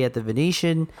 7:30 at the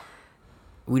Venetian.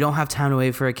 We don't have time to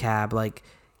wait for a cab. Like,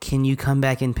 can you come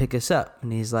back and pick us up?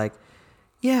 And he's like,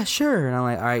 yeah, sure. And I'm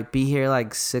like, all right, be here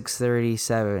like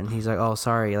 6:37. He's like, oh,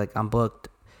 sorry, like I'm booked.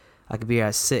 I could be here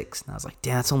at 6. And I was like,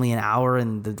 damn, it's only an hour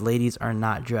and the ladies are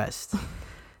not dressed.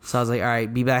 So I was like, all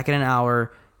right, be back in an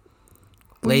hour.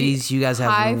 Ladies, you guys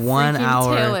have 1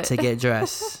 hour high-freaking-tail to get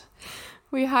dressed.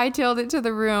 We hightailed it to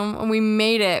the room and we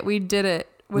made it. We did it.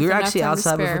 We were actually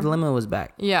outside before the limo was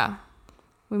back. Yeah.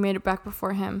 We made it back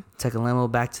before him. Took a limo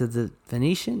back to the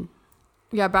Venetian.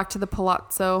 Yeah, back to the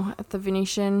Palazzo at the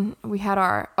Venetian. We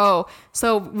had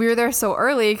so we were there so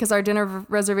early because our dinner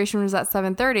reservation was at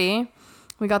 7:30.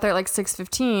 We got there at like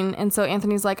 6:15. And so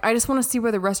Anthony's like, I just want to see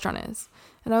where the restaurant is.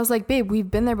 And I was like, babe, we've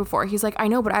been there before. He's like, I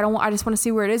know, but I just want to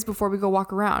see where it is before we go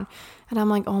walk around. And I'm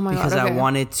like, oh my God. Because I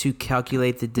wanted to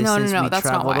calculate the distance we that's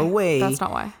traveled not why. away. That's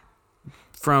not why.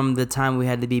 From the time we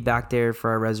had to be back there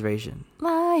for our reservation.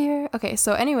 Liar. Okay,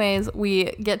 so anyways, we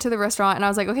get to the restaurant and I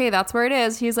was like, okay, that's where it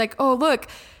is. He's like, oh, look.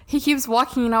 He keeps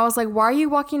walking and I was like, why are you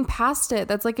walking past it?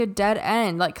 That's like a dead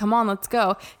end. Like, come on, let's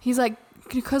go. He's like,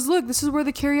 because look, this is where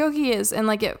the karaoke is. And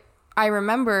like I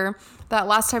remember that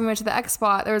last time we went to the X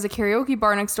spot, there was a karaoke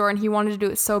bar next door and he wanted to do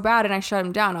it so bad and I shut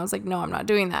him down. I was like, no, I'm not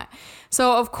doing that.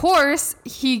 So of course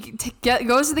he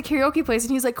goes to the karaoke place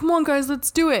and he's like, come on guys, let's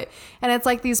do it. And it's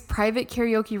like these private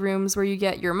karaoke rooms where you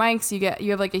get your mics,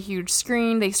 you have like a huge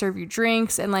screen, they serve you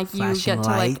drinks and like flashing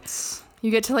lights. You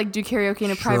get to like do karaoke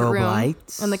in a private room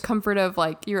lights. in the comfort of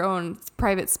like your own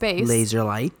private space. Laser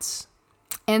lights.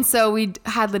 And so we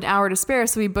had an hour to spare,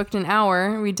 so we booked an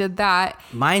hour. We did that.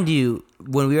 Mind you,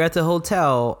 when we were at the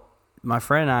hotel, my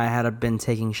friend and I had been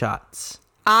taking shots.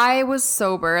 I was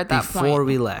sober at that point. Before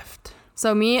we left.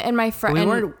 So me and my friend, We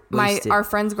weren't wasted. our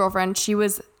friend's girlfriend, she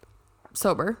was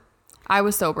sober. I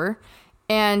was sober.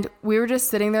 And we were just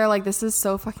sitting there like, this is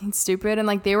so fucking stupid. And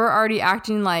like, they were already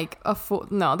acting like a fool.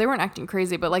 No, they weren't acting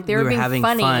crazy, but like they were being having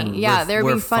funny. fun. Yeah, they were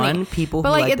being funny. Fun people but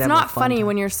who like, like it's to have not a fun funny time.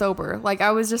 when you're sober. Like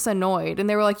I was just annoyed. And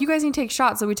they were like, you guys need to take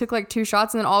shots. So we took like 2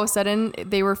 shots and then all of a sudden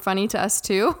they were funny to us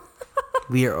too.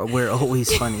 We're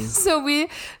always funny. So we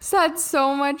had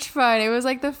so much fun. It was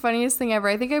like the funniest thing ever.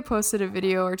 I think I posted a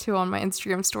video or 2 on my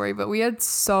Instagram story, but we had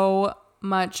so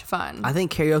much fun. I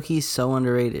think karaoke is so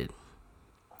underrated.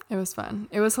 It was fun.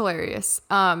 It was hilarious.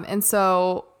 And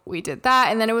so we did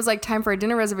that. And then it was like time for a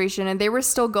dinner reservation and they were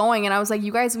still going. And I was like,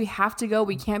 you guys, we have to go.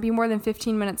 We can't be more than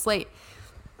 15 minutes late.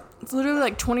 It's literally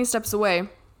like 20 steps away.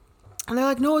 And they're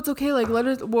like, no, it's okay. Like,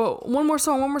 one more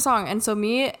song. And so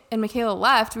me and Michaela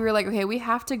left. We were like, okay, we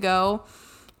have to go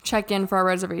check in for our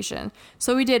reservation.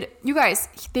 So we did. You guys,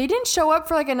 they didn't show up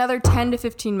for like another 10 to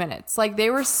 15 minutes. Like they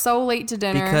were so late to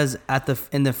dinner. Because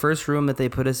in the first room that they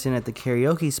put us in at the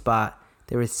karaoke spot,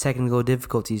 there was technical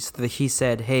difficulties. So he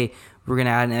said, hey, we're going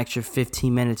to add an extra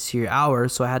 15 minutes to your hour.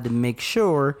 So I had to make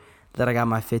sure that I got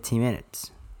my 15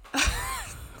 minutes.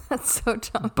 That's so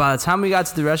dumb. By the time we got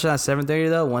to the restaurant at 7:30,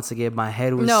 though, once again, my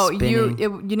head was spinning.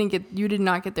 You did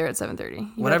not get there at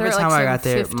 7:30. Whatever time I got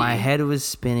there, my head was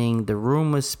spinning. The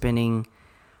room was spinning.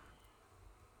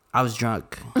 I was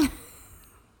drunk.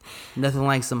 Nothing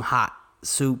like some hot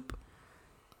soup.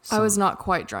 I was not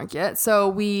quite drunk yet. So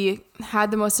we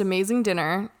had the most amazing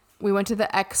dinner. We went to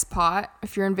the X Pot.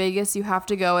 If you're in Vegas, you have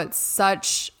to go. It's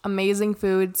such amazing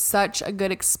food, such a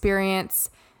good experience,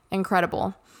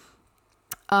 incredible.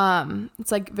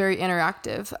 It's like very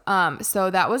interactive. So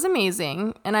that was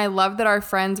amazing. And I love that our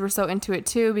friends were so into it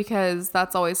too, because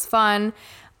that's always fun.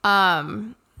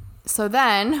 So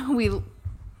then we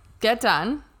get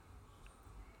done.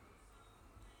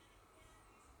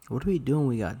 What are we doing?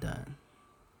 We got done.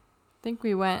 I think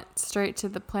we went straight to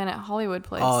the Planet Hollywood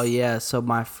place. Oh yeah. So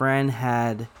my friend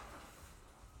had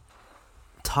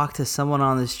talked to someone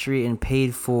on the street and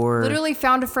paid for. Literally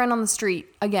found a friend on the street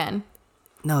again.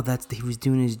 No, he was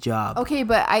doing his job. Okay,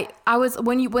 but I was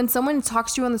when someone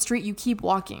talks to you on the street, you keep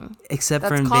walking. Except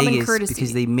That's for in common Vegas, courtesy.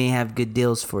 because they may have good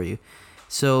deals for you.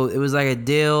 So it was like a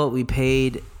deal. We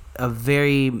paid a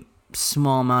very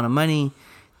small amount of money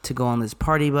to go on this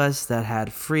party bus that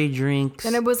had free drinks.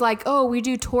 And it was like, oh, we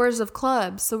do tours of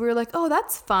clubs. So we were like, oh,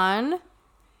 that's fun.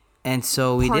 And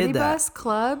so we Party did that. bus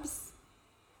clubs.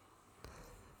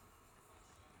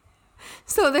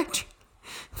 So they're.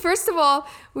 First of all,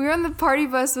 we were on the party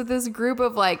bus with this group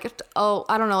of like,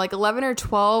 I don't know, like 11 or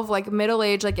 12, like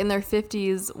middle-aged, like in their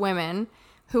 50s women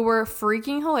who were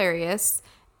freaking hilarious.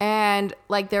 And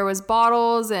like there was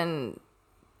bottles and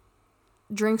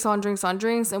drinks on drinks on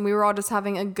drinks. And we were all just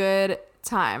having a good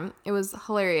time. It was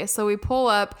hilarious. So we pull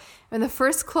up and the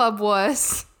first club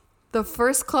was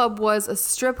a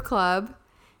strip club.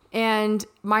 And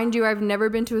mind you, I've never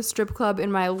been to a strip club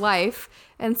in my life.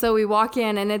 And so we walk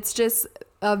in and it's just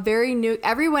a very new,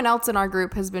 everyone else in our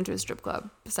group has been to a strip club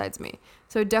besides me.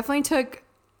 So it definitely took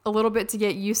a little bit to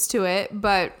get used to it,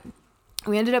 but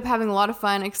we ended up having a lot of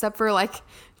fun, except for like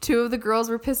 2 of the girls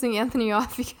were pissing Anthony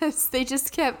off because they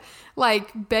just kept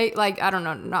like, I don't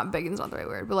know, not begging's not the right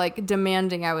word, but like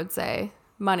demanding, I would say,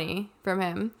 money from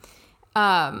him.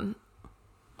 No,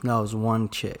 it was one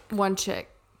chick. One chick.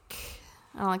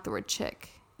 I don't like the word chick.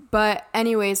 But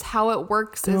anyways, how it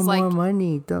works Throw is like... more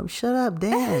money. Don't shut up,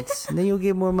 dance. And then you'll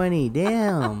get more money.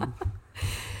 Damn.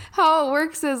 How it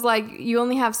works is like you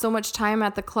only have so much time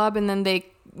at the club, and then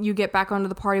you get back onto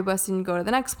the party bus and you go to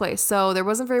the next place. So there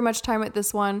wasn't very much time at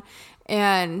this one,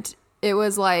 and it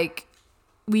was like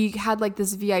we had like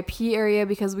this VIP area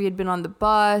because we had been on the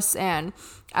bus, and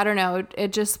I don't know,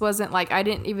 it just wasn't like, I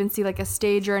didn't even see like a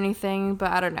stage or anything,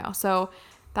 but I don't know. So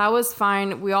that was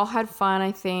fine. We all had fun,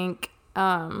 I think.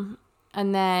 And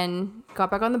then got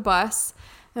back on the bus.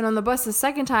 And on the bus the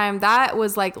second time, that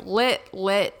was like lit.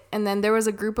 And then there was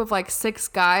a group of like 6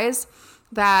 guys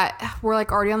that were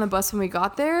like already on the bus when we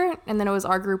got there. And then it was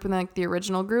our group and then like the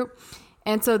original group.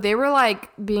 And so they were like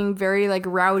being very like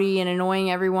rowdy and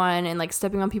annoying everyone and like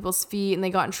stepping on people's feet, and they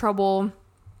got in trouble.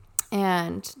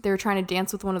 And they were trying to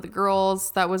dance with one of the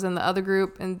girls that was in the other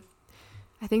group. And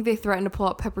I think they threatened to pull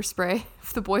out pepper spray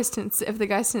if the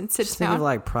guys didn't sit Just down. think of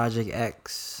like Project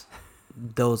X.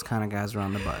 Those kind of guys were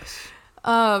on the bus.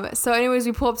 So anyways,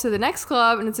 we pull up to the next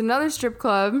club, and it's another strip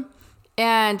club.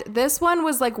 And this one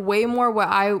was like way more what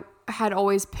I had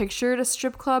always pictured a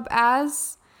strip club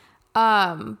as.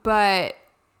 But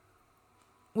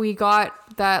we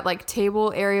got that like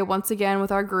table area once again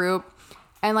with our group.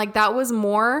 And like that was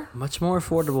much more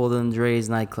affordable than Dre's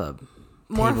nightclub.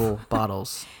 Table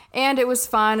bottles. And it was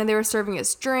fun, and they were serving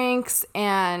us drinks,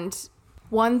 and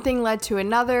one thing led to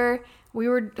another. We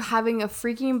were having a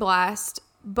freaking blast,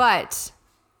 but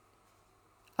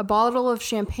a bottle of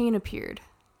champagne appeared.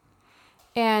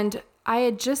 And I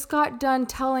had just got done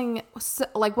telling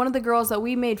like one of the girls that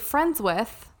we made friends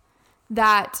with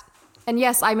that, and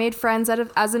yes, I made friends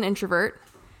as an introvert,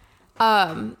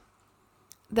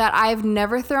 that I've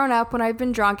never thrown up when I've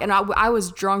been drunk. And I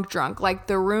was drunk. Like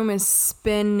the room is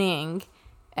spinning.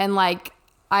 And like,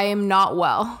 I am not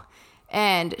well.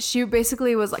 And she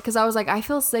basically was like, because I was like, I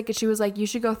feel sick. And she was like, you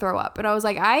should go throw up. And I was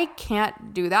like, I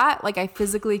can't do that. Like, I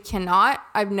physically cannot.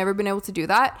 I've never been able to do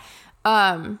that.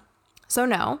 So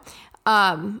no.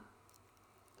 All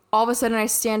of a sudden I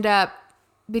stand up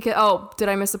because, did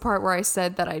I miss the part where I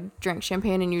said that I drank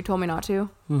champagne and you told me not to?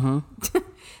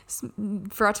 Mm-hmm.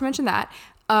 Forgot to mention that.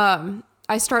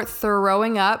 I start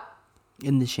throwing up.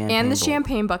 In the champagne bowl.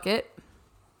 Champagne bucket.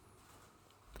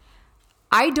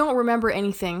 I don't remember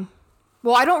anything.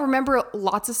 Well, I don't remember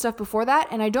lots of stuff before that,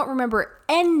 and I don't remember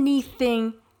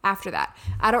anything after that.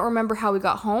 I don't remember how we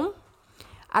got home.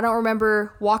 I don't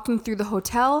remember walking through the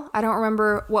hotel. I don't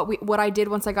remember what I did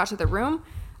once I got to the room.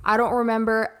 I don't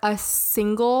remember a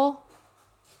single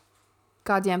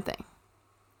goddamn thing.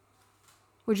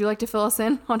 Would you like to fill us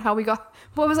in on how we got?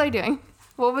 What was I doing?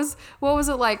 What was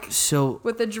it like? So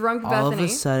with the drunk Bethany? All of a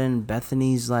sudden,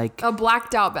 Bethany's like, a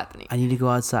blacked out Bethany. I need to go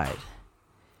outside.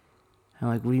 I'm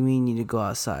like, what do you mean you need to go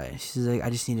outside? She's like, I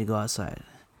just need to go outside.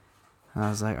 And I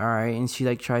was like, all right. And she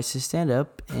like tries to stand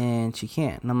up and she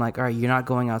can't. And I'm like, all right, you're not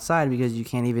going outside because you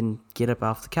can't even get up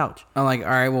off the couch. I'm like, all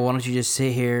right, well, why don't you just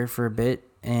sit here for a bit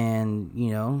and,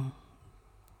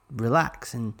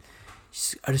 relax. And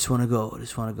she's, I just want to go.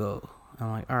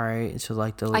 I'm like, all right. And so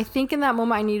like I think in that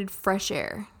moment I needed fresh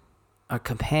air. Our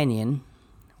companion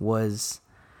was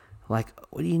like,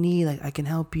 what do you need? Like, I can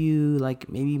help you. Like,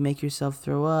 maybe make yourself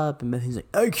throw up. And Bethany's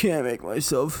like, I can't make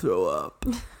myself throw up.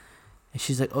 And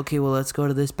she's like, okay, well, let's go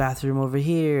to this bathroom over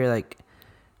here. Like,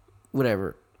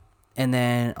 whatever. And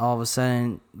then all of a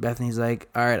sudden, Bethany's like,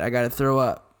 all right, I got to throw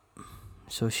up.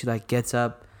 So she, like, gets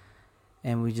up.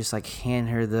 And we just, like, hand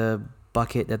her the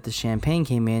bucket that the champagne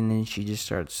came in. And she just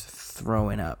starts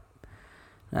throwing up.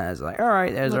 And I was like, all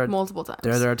right, multiple times.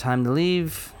 There's our time to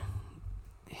leave.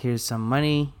 Here's some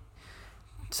money.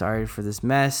 Sorry for this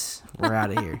mess. We're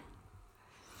out of here.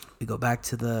 We go back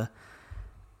to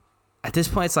at this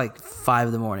point, it's like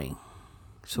 5 a.m.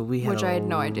 So we had I had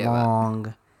no idea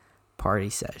long party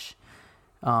sesh.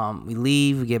 We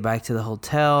leave. We get back to the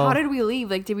hotel. How did we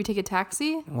leave? Like, did we take a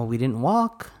taxi? Well, we didn't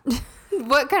walk.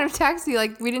 What kind of taxi?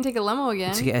 Like, we didn't take a limo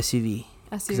again? We took an SUV.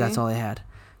 Because that's all they had.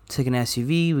 Took an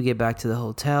SUV. We get back to the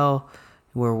hotel.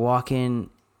 We're walking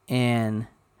and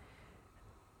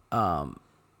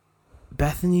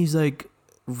Bethany's like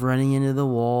running into the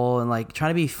wall and like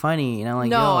trying to be funny, and I'm like,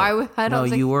 no, I don't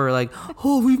think you were like,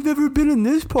 oh, we've never been in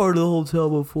this part of the hotel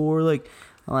before. Like,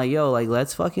 I'm like, yo, like,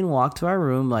 let's fucking walk to our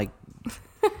room, like.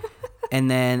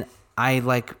 And then I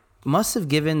like must have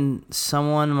given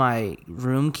someone my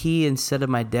room key instead of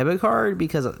my debit card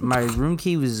because my room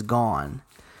key was gone.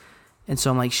 And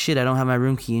so I'm like, shit, I don't have my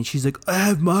room key. And she's like, I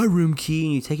have my room key.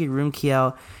 And you take your room key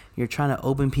out, You're trying to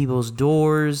open people's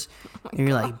doors. And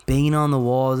you're like banging on the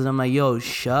walls. And I'm like, yo,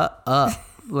 shut up.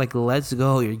 Like, let's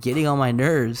go. You're getting on my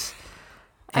nerves.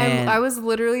 And I was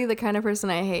literally the kind of person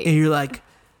I hate. And you're like,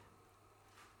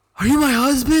 are you my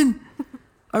husband?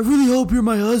 I really hope you're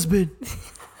my husband.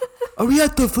 Are we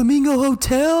at the Flamingo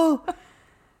Hotel? And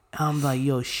I'm like,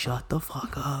 yo, shut the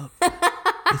fuck up.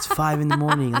 It's 5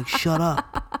 a.m. Like, shut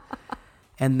up.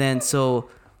 And then so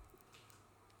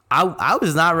I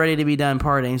was not ready to be done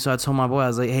partying. So I told my boy, I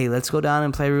was like, hey, let's go down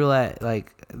and play roulette.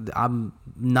 Like, I'm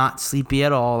not sleepy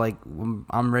at all. Like,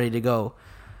 I'm ready to go.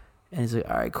 And he's like,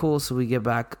 all right, cool. So we get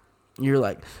back. You're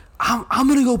like, I'm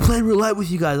going to go play roulette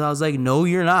with you guys. I was like, no,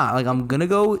 you're not. Like, I'm going to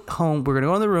go home. We're going to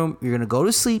go in the room. You're going to go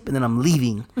to sleep. And then I'm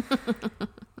leaving.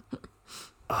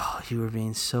 Oh, you were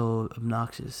being so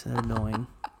obnoxious and annoying.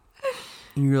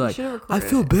 And you're like, I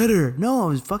feel better. No, I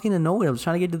was fucking annoyed. I was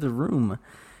trying to get to the room.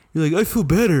 You're like, I feel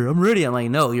better. I'm ready. I'm like,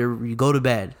 no, you go to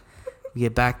bed. We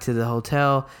get back to the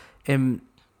hotel. And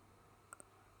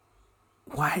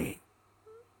why?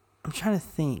 I'm trying to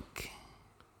think.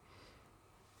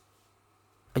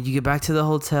 You get back to the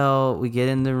hotel. We get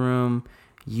in the room.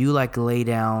 You like lay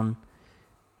down.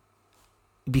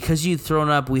 Because you'd thrown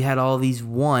up, we had all these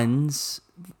ones.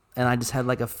 And I just had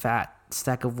like a fat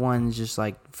stack of ones just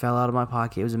like fell out of my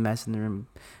pocket. It was a mess in the room.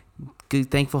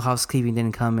 Good, thankful housekeeping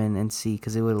didn't come in and see,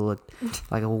 because it would have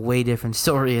looked like a way different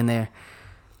story in there.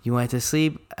 You went to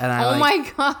sleep. And I my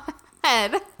God.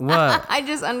 What? I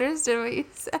just understood what you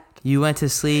said. You went to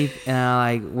sleep, and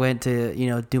I like went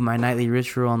to, do my nightly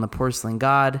ritual on the porcelain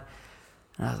god.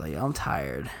 And I was like, I'm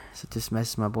tired. So just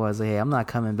messaged my boy. I was like, hey, I'm not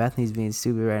coming. Bethany's being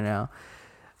stupid right now.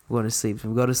 I'm going to sleep. So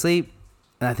we go to sleep.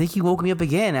 And I think he woke me up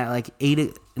again at like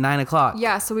 9 o'clock.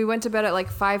 Yeah, so we went to bed at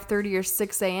like 5:30 or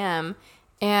 6 a.m.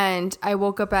 And I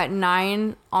woke up at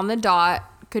 9 on the dot.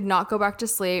 Could not go back to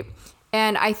sleep.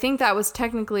 And I think that was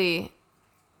technically...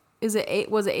 Was it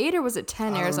 8 or was it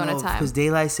 10 Arizona time? Because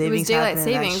daylight savings. It was daylight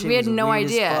savings. We had no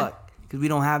idea. Because we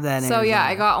don't have that in So Arizona. yeah,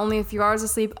 I got only a few hours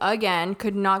of sleep again.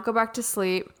 Could not go back to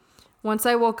sleep. Once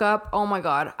I woke up, oh my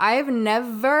God, I have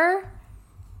never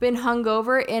been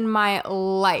hungover in my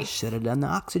life. Should have done the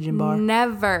oxygen bar.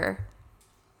 Never.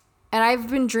 And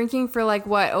I've been drinking for like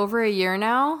over a year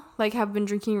now. Like, have been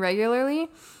drinking regularly.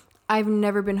 I've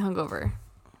never been hungover.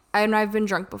 And I've been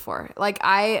drunk before. Like,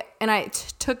 I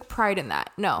took pride in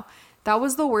that. No, that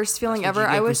was the worst feeling ever.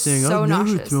 I was so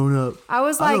nauseous. Thrown up. I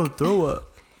was like, I don't throw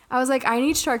up. I was like, I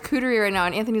need charcuterie right now.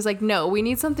 And Anthony's like, no, we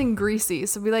need something greasy.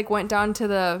 So we like went down to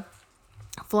the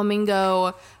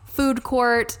Flamingo food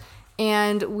court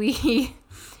and we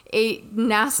ate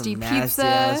nasty pizza. Nasty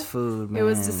ass food, man. It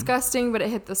was disgusting, but it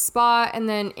hit the spot. And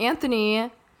then Anthony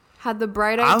had the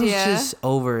bright idea. I was just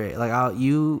over it. Like,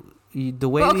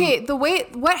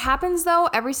 what happens though,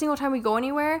 every single time we go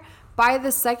anywhere, by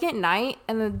the second night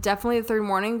and then definitely the third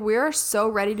morning, we are so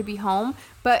ready to be home.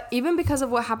 But even because of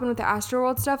what happened with the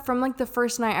Astroworld stuff, from like the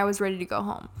first night I was ready to go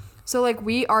home. So like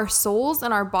our souls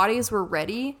and our bodies were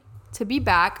ready to be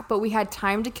back, but we had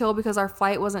time to kill because our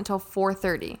flight wasn't until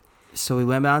 4:30. So we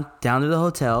went down to the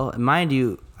hotel. And mind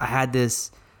you, I had this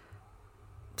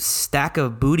stack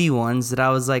of booty ones that I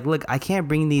was like, look, I can't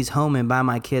bring these home and buy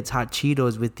my kids hot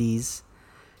Cheetos with these.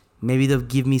 Maybe they'll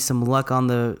give me some luck on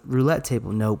the roulette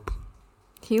table. Nope.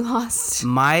 He lost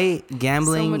my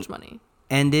gambling so much money.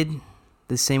 Ended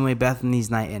the same way Bethany's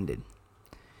night ended.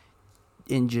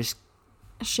 In just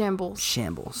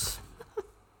shambles.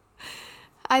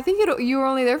 I think you were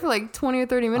only there for like 20 or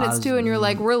 30 minutes too, and you're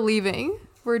like, we're leaving.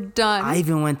 We're done. I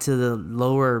even went to the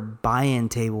lower buy-in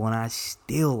table and I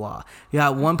still lost. Yeah,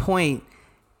 at one point,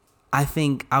 I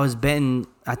think I was betting.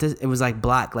 It was like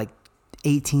black, like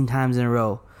 18 times in a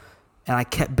row, and I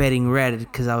kept betting red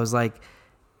because I was like,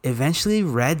 eventually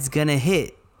red's gonna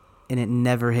hit, and it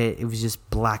never hit. It was just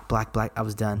black. I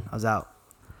was done. I was out.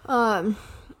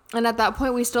 And at that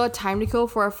point, we still had time to kill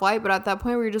for our flight, but at that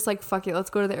point, we were just like, fuck it, let's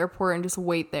go to the airport and just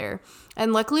wait there.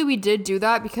 And luckily, we did do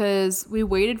that because we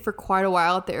waited for quite a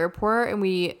while at the airport, and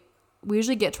we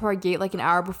usually get to our gate like an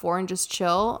hour before and just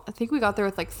chill. I think we got there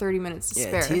with like 30 minutes to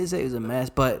spare. TSA was a mess,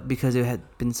 but because it had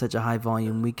been such a high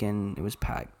volume weekend, it was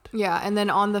packed. Yeah, and then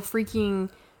on the freaking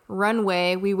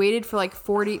runway, we waited for like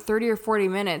 30 or 40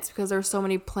 minutes because there were so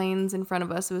many planes in front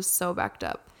of us. It was so backed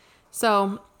up.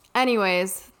 So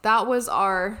anyways, that was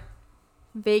our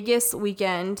Vegas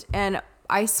weekend, and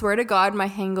I swear to God, my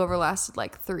hangover lasted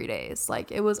like 3 days.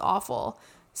 Like, it was awful.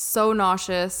 So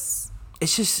nauseous.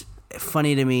 It's just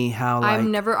funny to me how like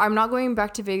I'm not going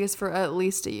back to Vegas for at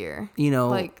least a year.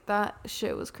 Like, that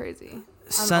shit was crazy.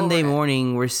 Sunday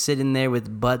morning, we're sitting there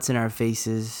with butts in our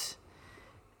faces,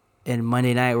 and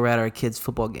Monday night we're at our kids'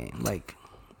 football game. Like,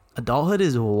 Adulthood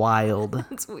is wild.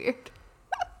 It's weird.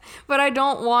 But I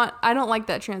don't like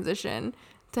that transition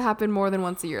to happen more than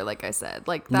once a year, like I said.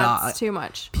 Like, that's too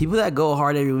much. People that go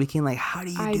hard every weekend, like, how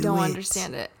do you do it? I don't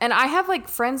understand it. And I have, like,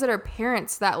 friends that are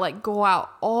parents that, like, go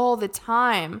out all the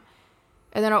time.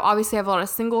 And then obviously I have a lot of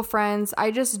single friends.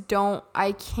 I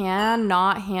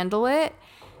cannot handle it.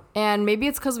 And maybe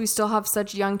it's because we still have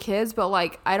such young kids, but,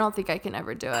 like, I don't think I can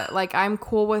ever do it. Like, I'm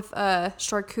cool with a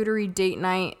charcuterie date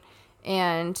night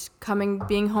and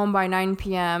being home by 9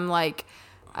 p.m. Like,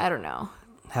 I don't know.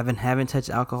 Haven't touched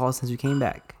alcohol since we came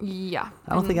back. Yeah.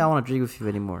 I don't think I want to drink with you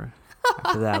anymore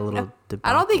after that little debacle.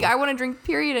 I don't think I want to drink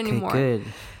period anymore. Okay,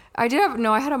 good.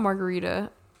 I had a margarita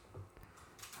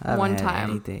one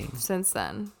time anything since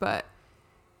then, but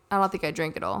I don't think I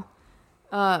drank it all.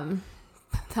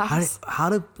 How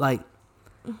to like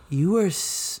you were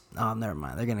oh, never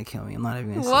mind, they're gonna kill me. I'm not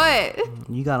even gonna say what that.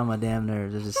 You got on my damn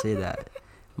nerves to just say that.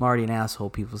 I'm already an asshole,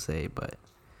 people say, but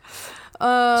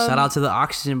shout out to the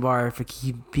oxygen bar for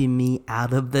keeping me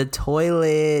out of the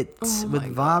toilet with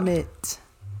vomit.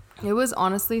 It was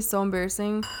honestly so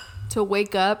embarrassing to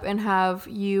wake up and have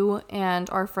you and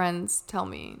our friends tell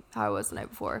me how I was the night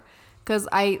before, because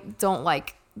I don't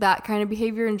like that kind of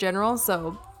behavior in general,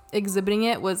 so exhibiting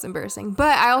it was embarrassing.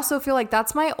 But I also feel like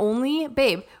that's my only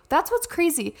that's what's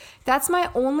crazy, that's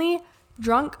my only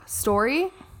drunk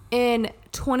story in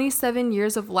 27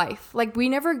 years of life. Like, we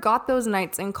never got those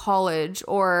nights in college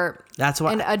or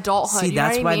in adulthood. See,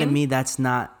 that's why to me that's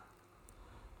not,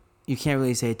 you can't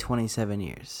really say 27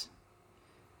 years.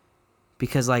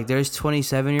 Because, like, there's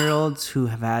 27-year-olds who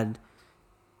have had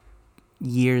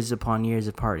years upon years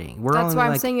of partying. That's why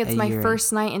I'm saying it's my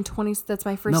first night in 20. That's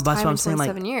my first time in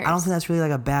 27 years. I don't think that's really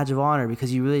like a badge of honor,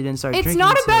 because you really didn't start drinking. It's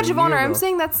not a badge of honor. I'm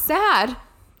saying that's sad.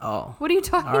 Oh. What are you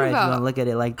talking about? All right, about? you want to look at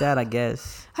it like that, I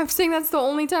guess. I'm saying that's the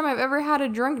only time I've ever had a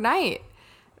drunk night.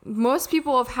 Most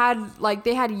people have had, like,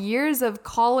 they had years of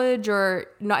college, or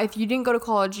not, if you didn't go to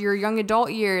college, your young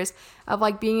adult years of,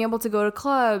 like, being able to go to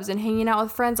clubs and hanging out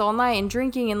with friends all night and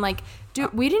drinking. And, like,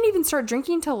 dude, we didn't even start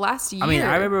drinking till last year. I mean,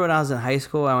 I remember when I was in high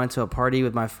school, I went to a party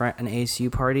with my friend, an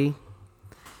ASU party,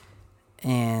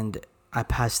 and I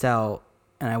passed out,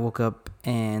 and I woke up,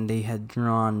 and they had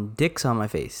drawn dicks on my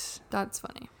face. That's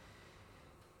funny.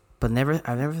 But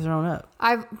I've never thrown up.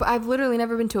 I've literally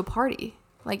never been to a party,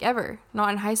 like, ever. Not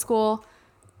in high school,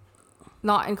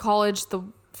 not in college, the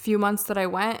few months that I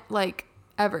went, like,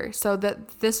 ever. So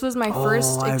this was my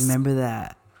first. Oh, I remember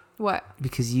that. What?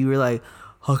 Because you were like,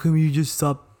 how come you just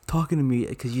stopped talking to me?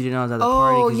 Because you didn't know I was at the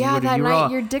party. Oh, yeah, that night,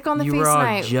 your dick on the face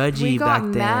night. You were all judgy we got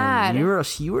back mad. then. You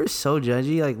were so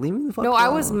judgy. Like, leave me the fuck alone. alone. I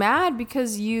was mad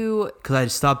because Because I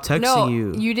stopped texting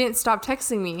you. No, you didn't stop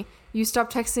texting me. You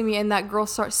stopped texting me, and that girl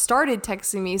started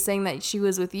texting me saying that she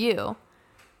was with you.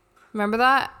 Remember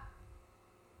that?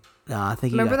 No, I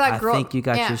think you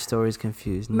got your stories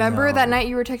confused. Remember that night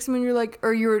you were texting me and you're like,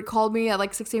 or you called me at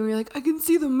like 6 a.m. and you're like, I can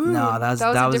see the moon. No, that was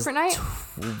a different night.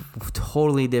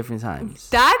 Totally different times.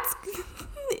 That's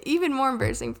even more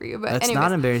embarrassing for you. But that's anyways.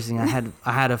 Not embarrassing.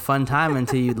 I had a fun time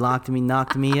until you knocked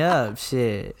me up.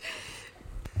 Shit.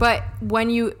 But when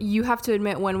you have to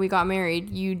admit, when we got married,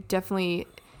 you definitely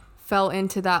fell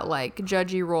into that, like,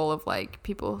 judgy role of, like,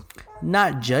 people.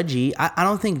 Not judgy. I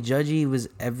don't think judgy was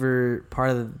ever part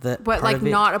of the. But, like,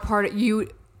 not a part of you.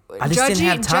 I just didn't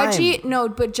have time. Judgy, no,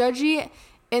 but judgy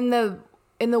in the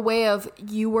way of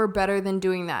you were better than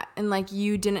doing that, and, like,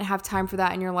 you didn't have time for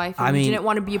that in your life, and you didn't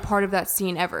want to be a part of that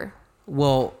scene ever.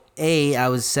 Well, A, I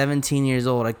was 17 years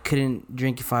old. I couldn't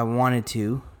drink if I wanted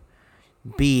to.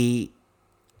 B,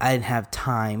 I didn't have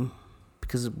time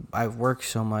because I worked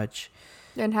so much.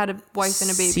 And had a wife and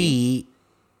a baby. C,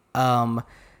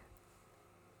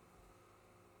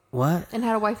 what? And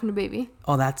had a wife and a baby.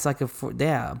 Oh, that's like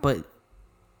yeah, but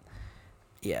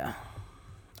yeah.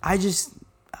 I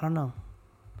don't know.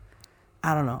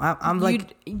 I'm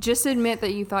like, you just admit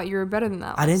that you thought you were better than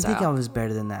that. I didn't think I was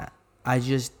better than that. I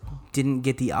just didn't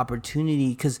get the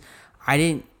opportunity because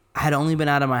I had only been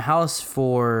out of my house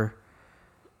for,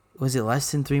 was it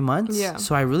less than 3 months? Yeah.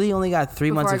 So I really only got 3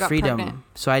 months of freedom. Pregnant.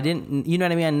 So I didn't, you know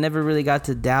what I mean? I never really got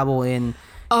to dabble in.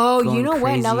 Oh, you know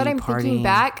what? Now that I'm thinking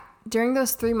back, during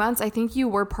those 3 months, I think you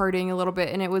were partying a little bit,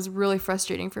 and it was really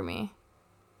frustrating for me.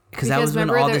 Because that was when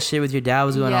all the shit with your dad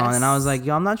was going on, and I was like,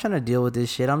 yo, I'm not trying to deal with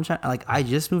this shit. I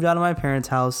just moved out of my parents'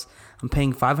 house. I'm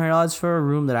paying $500 for a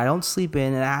room that I don't sleep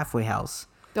in a halfway house.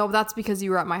 No, that's because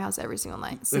you were at my house every single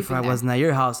night. If I wasn't at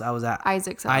your house, I was at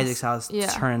Isaac's house.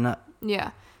 Turning up.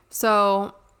 Yeah.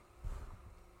 So,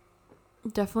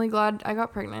 definitely glad I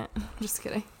got pregnant. Just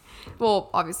kidding. Well,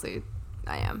 obviously,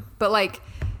 I am. But, like,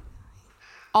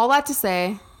 all that to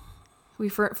say, We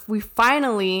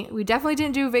definitely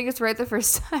didn't do Vegas right the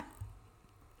first time.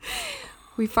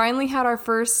 We finally had our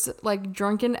first like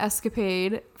drunken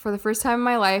escapade for the first time in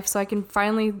my life, so I can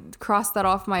finally cross that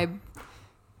off my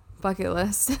bucket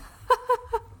list.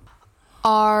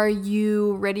 Are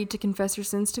you ready to confess your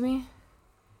sins to me?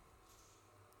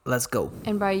 Let's go.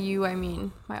 And by you, I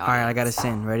mean my audience. All right, I got a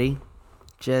sin. Ready?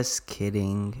 Just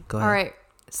kidding. Go ahead. All right.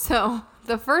 So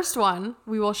the first one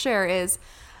we will share is,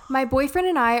 my boyfriend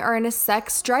and I are in a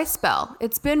sex dry spell.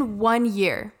 It's been 1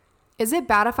 year. Is it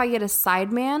bad if I get a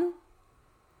side man?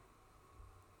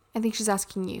 I think she's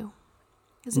asking you.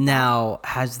 Now,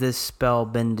 has this spell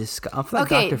been discussed? I feel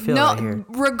like Okay, Dr. Phil no, right here.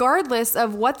 regardless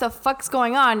of what the fuck's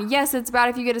going on, yes, it's bad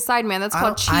if you get a side man. That's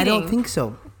called cheating. I don't think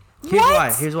so.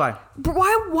 Here's why. But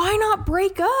why not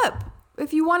break up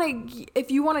if you want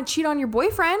to cheat on your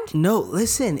boyfriend? No,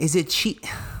 listen. Is it cheat?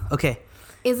 Okay.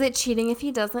 Is it cheating if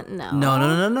he doesn't know?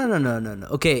 No.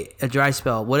 Okay, a dry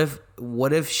spell.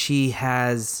 What if she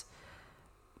has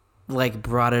like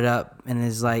brought it up and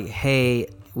is like, "Hey,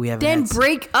 we haven't." Then had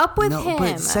break up with him.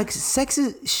 But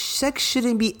sex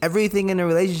shouldn't be everything in a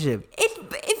relationship. If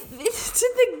it's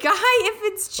to the guy,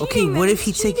 if it's cheating. Okay, what if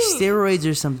he takes steroids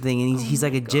or something and he's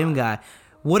like a gym guy?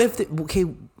 What if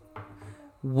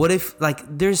what if like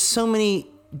there's so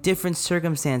many different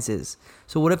circumstances.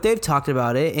 So what if they've talked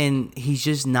about it and he's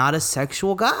just not a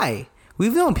sexual guy?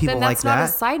 We've known people like that. Then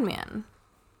that's not a side man.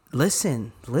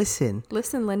 Listen,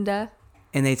 Linda.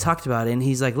 And they talked about it and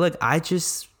he's like, "Look, I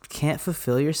just can't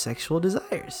fulfill your sexual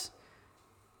desires."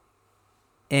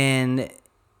 And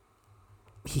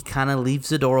he kind of leaves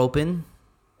the door open.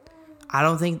 I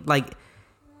don't think, like,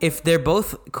 if they're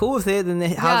both cool with it, then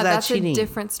how's that cheating? That's a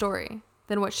different story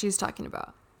than what she's talking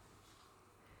about.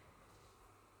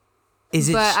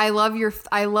 I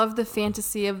love the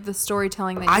fantasy of the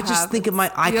storytelling that you have. I just think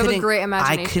I have a great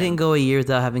imagination. I couldn't go a year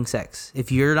without having sex.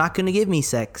 If you're not going to give me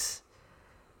sex.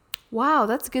 Wow,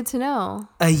 that's good to know.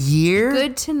 A year?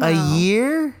 Good to know. A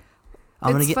year?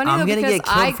 I'm gonna get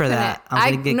killed for that.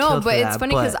 It's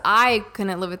funny because I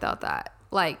couldn't live without that,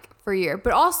 like, for a year.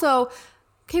 But also,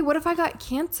 okay, what if I got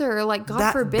cancer? Or, like,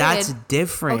 God forbid. That's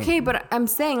different. Okay, but I'm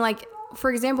saying, like, for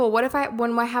example, what if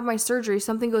when I have my surgery,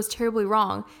 something goes terribly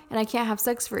wrong and I can't have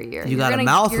sex for a year? You're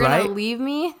gonna leave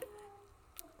me?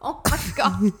 Oh my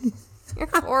God. You're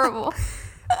horrible.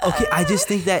 Okay, I just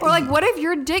think that. Or like, what if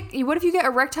you get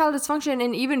erectile dysfunction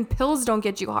and even pills don't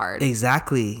get you hard?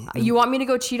 Exactly. You want me to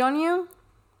go cheat on you?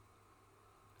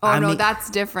 Oh, no, that's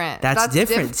different. That's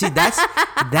different. See,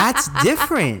 that's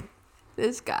different.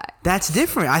 This guy. That's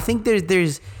different. I think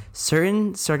there's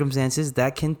certain circumstances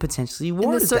that can potentially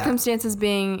warrant and the circumstances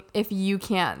being, if you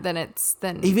can't, then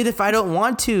even if I don't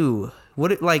want to.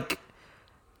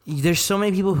 There's so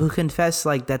many people who confess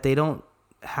like that they don't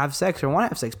have sex or want to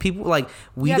have sex. People like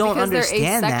we don't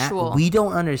understand that. We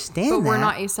don't understand that. But we're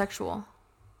not asexual.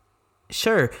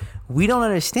 Sure, we don't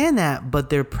understand that, but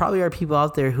there probably are people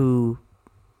out there who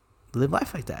live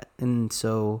life like that, and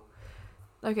so.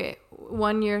 Okay,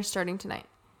 1 year starting tonight.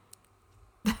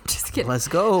 Just kidding. Let's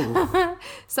go.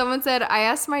 Someone said, I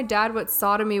asked my dad what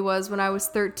sodomy was when I was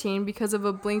 13 because of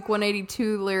a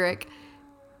Blink-182 lyric.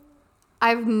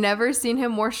 I've never seen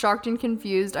him more shocked and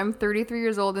confused. I'm 33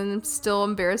 years old and I'm still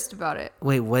embarrassed about it.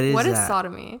 Wait, what is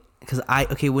sodomy? Because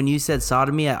when you said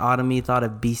sodomy, I automatically thought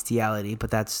of bestiality, but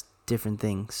that's different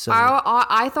things. So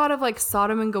I thought of like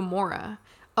Sodom and Gomorrah.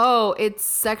 Oh, it's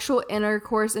sexual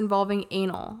intercourse involving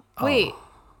anal. Wait.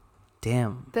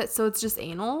 Damn. So it's just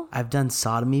anal? I've done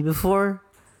sodomy before.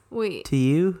 Wait. To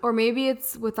you? Or maybe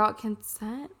it's without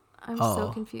consent? I'm so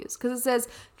confused. Because it says,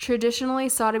 traditionally,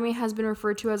 sodomy has been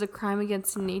referred to as a crime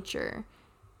against nature.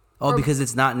 Because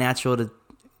it's not natural to...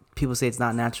 People say it's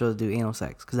not natural to do anal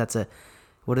sex. Because that's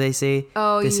what do they say?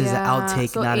 Oh, this is an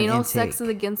outtake, not an intake. Anal sex is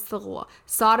against the law.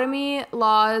 Sodomy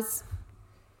laws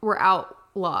were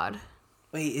outlawed.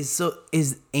 Wait,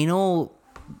 is anal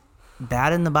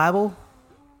bad in the Bible?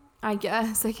 I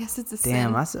guess it's a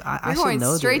Damn, sin. I should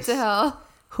know this. Straight to hell.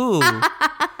 Who?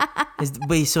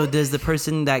 So does the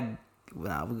person that...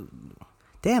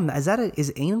 damn,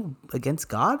 is anal against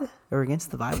God or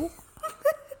against the Bible?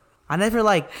 I never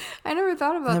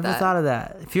thought about that. Never thought of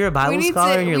that. If you're a Bible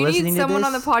scholar and you're listening to this... We need someone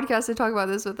on the podcast to talk about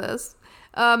this with us.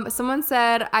 Someone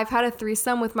said, I've had a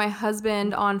threesome with my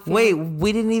husband on... Wait,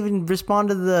 we didn't even respond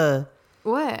to the...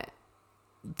 What?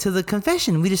 To the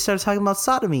confession. We just started talking about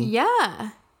sodomy.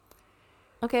 Yeah.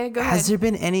 Okay, go ahead. Has there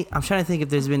been any... I'm trying to think if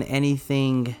there's been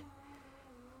anything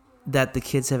that the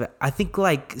kids have... I think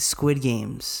like Squid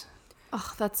Games.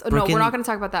 Oh, no, we're not going to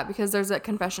talk about that because there's a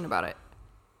confession about it.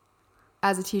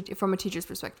 From a teacher's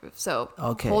perspective. So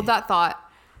hold that thought.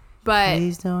 But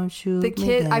Please don't shoot the me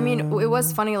kid, I mean, down. it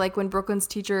was funny, like when Brooklyn's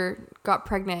teacher got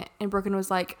pregnant and Brooklyn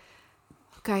was like,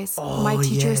 guys, my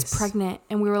teacher is yes. pregnant.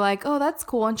 And we were like, oh, that's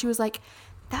cool. And she was like,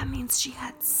 that means she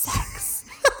had sex.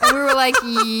 And we were like,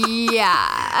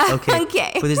 yeah.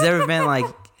 Okay. But there's never been like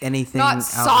anything. Not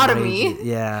sodomy. outrageous.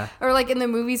 Yeah. Or like in the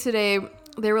movie today,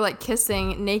 they were like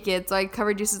kissing naked. So I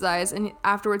covered Juice's eyes. And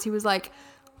afterwards he was like,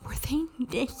 were they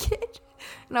naked?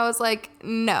 And I was like,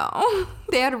 no,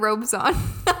 they had robes on.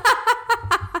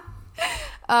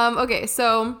 Okay,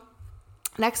 so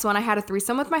next one, I had a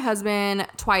threesome with my husband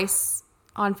twice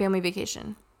on family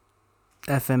vacation.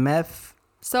 FMF.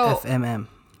 So FMM.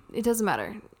 it doesn't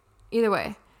matter. Either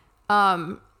way.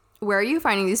 Where are you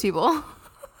finding these people?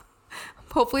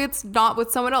 Hopefully it's not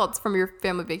with someone else from your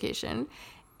family vacation.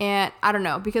 And I don't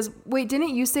know, because wait,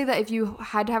 didn't you say that if you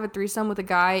had to have a threesome with a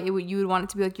guy, you would want it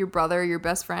to be like your brother or your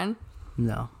best friend?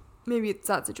 No. Maybe it's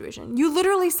that situation. You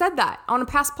literally said that on a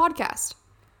past podcast.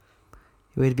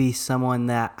 It would be someone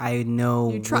that I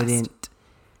know You trust. wouldn't.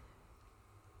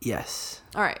 Yes.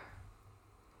 All right.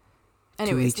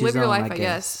 Anyways, each his live your own, life, I I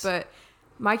guess. guess. But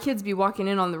my kids be walking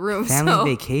in on the room. Family so.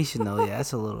 vacation though, yeah,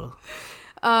 that's a little.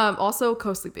 Also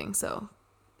co-sleeping, so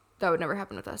that would never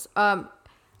happen with us.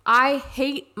 I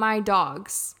hate my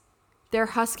dogs. They're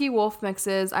husky wolf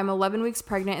mixes. I'm 11 weeks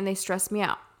pregnant and they stress me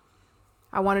out.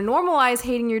 I want to normalize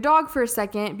hating your dog for a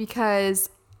second because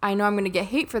I know I'm going to get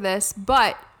hate for this,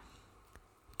 but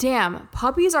damn,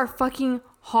 puppies are fucking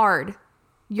hard.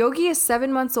 Yogi is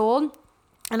 7 months old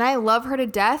and I love her to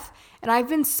death. And I've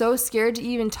been so scared to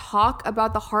even talk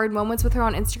about the hard moments with her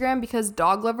on Instagram because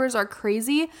dog lovers are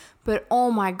crazy. But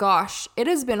oh my gosh, it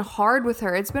has been hard with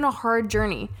her. It's been a hard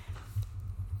journey.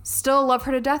 Still love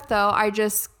her to death though. I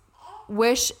just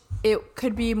wish it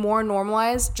could be more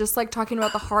normalized, just like talking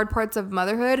about the hard parts of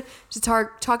motherhood, to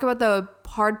talk about the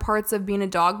hard parts of being a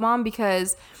dog mom,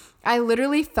 because I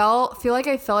literally feel like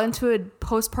I fell into a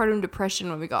postpartum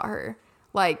depression when we got her.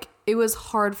 Like, it was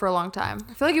hard for a long time.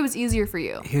 I feel like it was easier for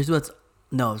you.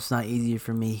 No, it's not easier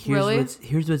for me. Really?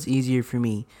 Here's what's easier for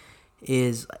me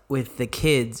is with the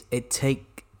kids, it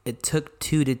took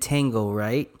two to tango,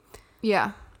 right?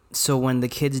 Yeah. So when the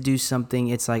kids do something,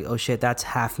 it's like, oh shit, that's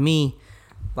half me.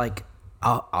 Like,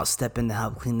 I'll step in to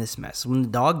help clean this mess. When the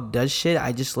dog does shit,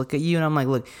 I just look at you and I'm like,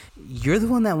 look, you're the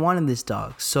one that wanted this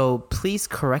dog. So please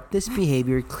correct this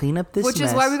behavior, clean up this mess. Which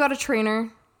is why we got a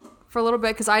trainer for a little bit,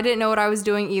 because I didn't know what I was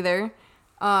doing either.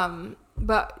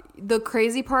 But the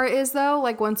crazy part is, though,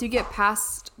 like, once you get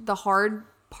past the hard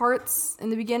parts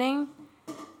in the beginning,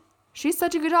 she's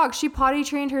such a good dog. She potty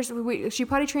trained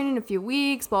in a few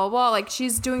weeks, blah, blah, blah. Like,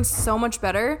 she's doing so much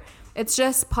better. It's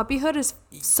just puppyhood is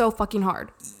so fucking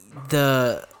hard.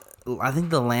 I think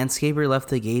the landscaper left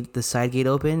the side gate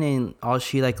open, and all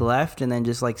she like left and then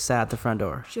just like sat at the front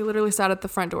door. She literally sat at the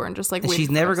front door and just like And waited she's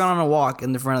for never us. gone on a walk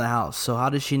in the front of the house. So how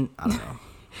does she? I don't know.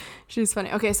 She's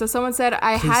funny. Okay, so someone said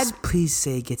Please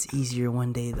say it gets easier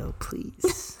one day though.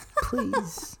 Please.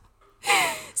 Please.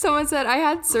 Someone said, I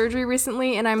had surgery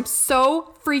recently and I'm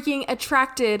so freaking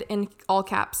attracted, in all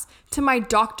caps, to my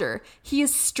doctor. He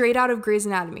is straight out of Grey's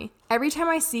Anatomy. Every time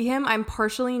I see him, I'm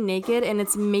partially naked and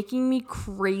it's making me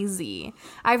crazy.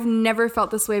 I've never felt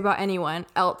this way about anyone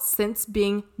else since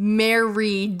being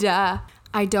married.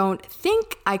 I don't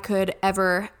think I could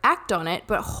ever act on it,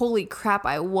 but holy crap,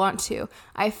 I want to.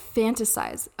 I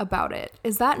fantasize about it.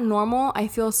 Is that normal? I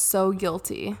feel so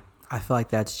guilty. I feel like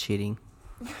that's cheating.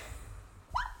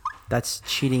 That's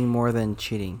cheating more than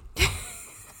cheating.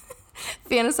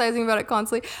 Fantasizing about it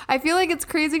constantly. I feel like it's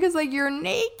crazy because, like, you're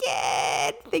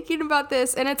naked thinking about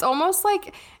this, and it's almost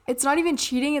like it's not even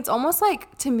cheating. It's almost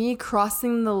like, to me,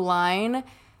 crossing the line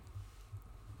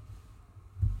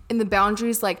in the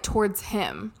boundaries, like, towards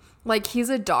him. Like, he's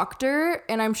a doctor,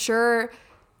 and I'm sure,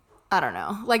 I don't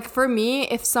know. Like, for me,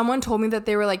 if someone told me that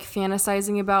they were, like,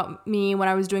 fantasizing about me when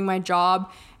I was doing my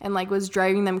job and, like, was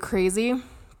driving them crazy,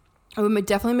 it would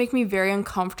definitely make me very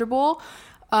uncomfortable.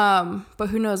 But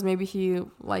who knows? Maybe he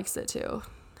likes it too.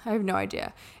 I have no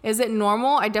idea. Is it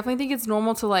normal? I definitely think it's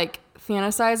normal to like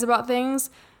fantasize about things,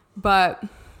 but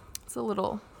it's a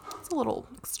little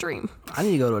extreme. I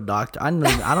need to go to a doctor. I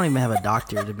don't even have a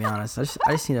doctor, to be honest. I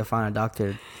just need to find a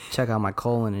doctor to check out my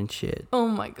colon and shit. Oh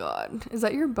my God. Is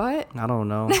that your butt? I don't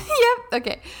know. Yep.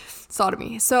 Okay.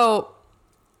 Sodomy. So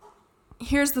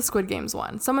here's the Squid Games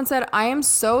one. Someone said, I am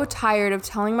so tired of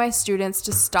telling my students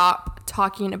to stop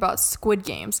talking about Squid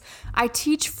Games. I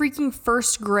teach freaking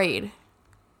first grade.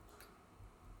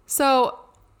 So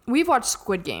we've watched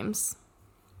Squid Games.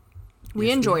 We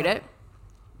enjoyed it.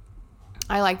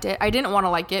 I liked it. I didn't want to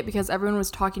like it because everyone was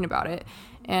talking about it,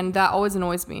 and that always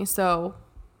annoys me. So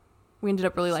We ended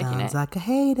up really liking Sounds it. like a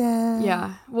hater.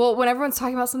 Yeah. Well, when everyone's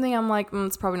talking about something, I'm like,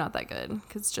 it's probably not that good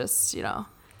because it's just, All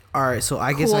right, so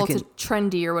I guess cool I can to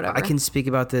trendy or whatever. I can speak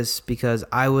about this because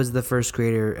I was the first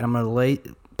grader, and I'm gonna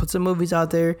put some movies out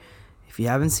there. If you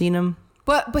haven't seen them,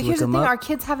 But here's the them thing: up. our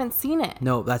kids haven't seen it,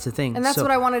 no, that's the thing. and that's So-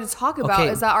 what I wanted to talk about. Okay,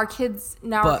 Is that our kids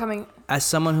now are but coming? as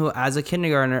someone who, as a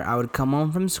kindergartner, I would come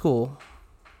home from school,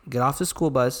 get off the school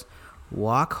bus,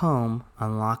 walk home,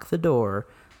 unlock the door,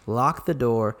 lock the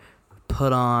door,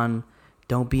 put on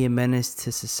 "Don't Be a Menace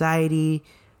to Society,"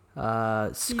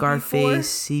 Scarface,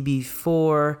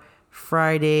 CB4,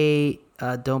 Friday,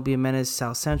 "Don't Be a Menace,"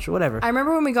 South Central, whatever. I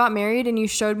remember when we got married and you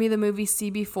showed me the movie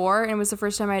CB4, and it was the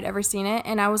first time I'd ever seen it,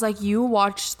 and I was like, "You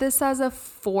watched this as a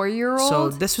 4-year-old?" So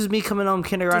this was me coming home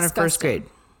kindergarten, first Disgusting. grade,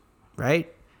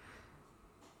 right?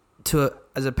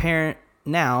 As a parent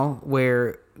now,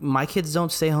 where my kids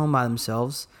don't stay home by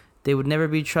themselves, they would never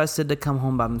be trusted to come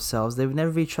home by themselves. They would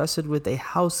never be trusted with a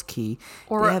house key.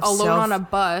 Or They have alone on a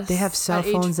bus. They have cell at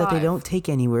age phones that they 5. don't take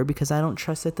anywhere because I don't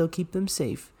trust that they'll keep them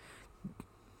safe.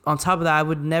 On top of that, I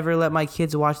would never let my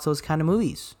kids watch those kind of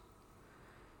movies.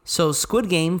 So Squid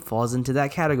Game falls into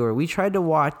that category. We tried to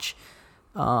watch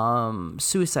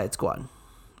Suicide Squad.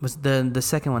 Was the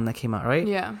second one that came out, right?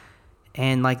 Yeah.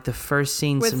 And like the first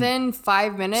scene, Within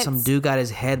 5 minutes. some dude got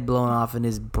his head blown off and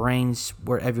his brains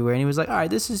were everywhere, and he was like, "All right,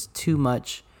 this is too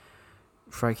much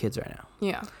for our kids right now."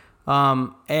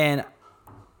 Yeah. And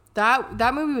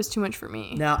That movie was too much for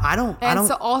me. now I don't.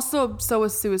 So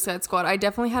was Suicide Squad. I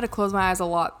definitely had to close my eyes a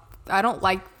lot. I don't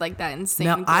like that insane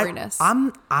Now goriness.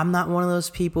 I'm not one of those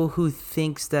people who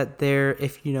thinks that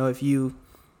if you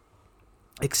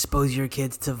expose your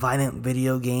kids to violent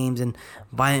video games and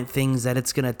violent things that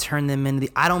it's gonna turn them into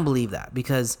I don't believe that,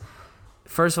 because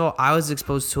first of all, I was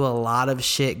exposed to a lot of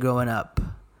shit growing up.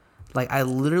 Like, I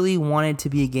literally wanted to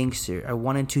be a gangster. I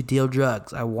wanted to deal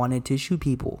drugs. I wanted to shoot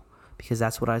people because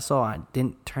that's what I saw. It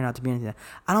didn't turn out to be anything.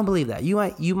 I don't believe that.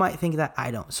 You might think that.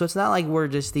 I don't. So it's not like we're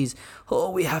just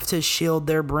we have to shield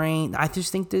their brain. I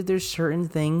just think that there's certain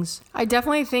things. I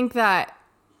definitely think that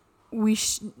we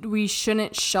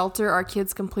shouldn't shelter our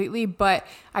kids completely, but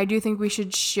I do think we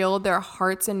should shield their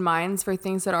hearts and minds for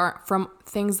things that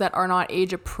are not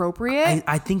age appropriate.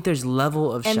 I think there's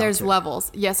level of and shelter. there's levels.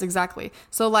 Yes, exactly.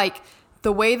 So like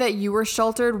the way that you were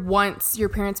sheltered once your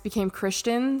parents became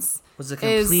Christians was a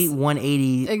complete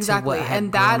 180 exactly, to what had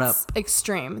and grown that's up.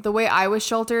 extreme. The way I was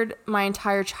sheltered my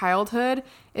entire childhood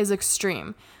is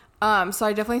extreme. So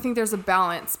I definitely think there's a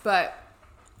balance, but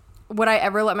would I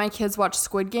ever let my kids watch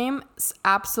Squid Game?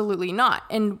 Absolutely not.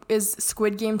 And is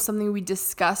Squid Game something we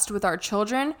discussed with our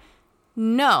children?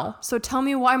 No. So tell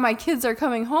me why my kids are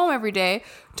coming home every day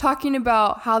talking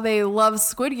about how they love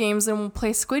Squid Games and will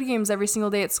play Squid Games every single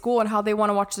day at school and how they want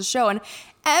to watch the show. And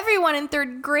everyone in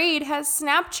 3rd grade has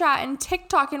Snapchat and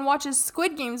TikTok and watches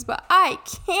Squid Games, but I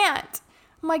can't.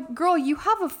 I'm like, girl, you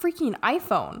have a freaking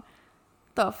iPhone.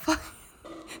 The fuck?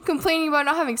 Complaining about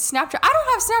not having Snapchat. I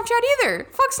don't have Snapchat either.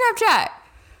 Fuck Snapchat.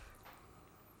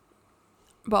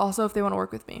 But also if they want to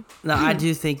work with me. No, I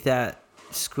do think that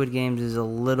Squid Games is a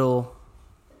little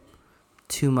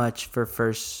too much for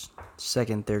 1st,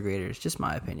 2nd, 3rd graders. Just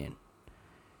my opinion.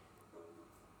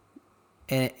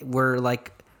 And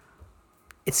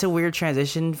it's a weird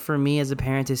transition for me as a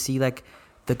parent to see like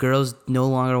the girls no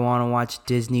longer want to watch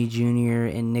Disney Junior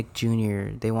and Nick Jr.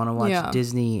 They want to watch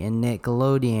Disney and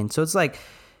Nickelodeon. So it's like,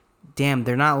 damn,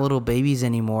 they're not little babies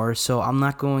anymore. So I'm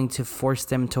not going to force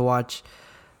them to watch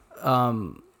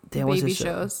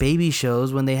baby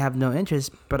shows when they have no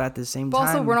interest. But at the same time,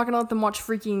 also, we're not going to let them watch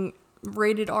freaking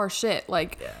rated R shit.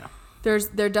 Like, there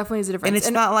definitely is a difference. And it's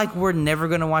not like we're never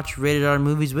going to watch rated R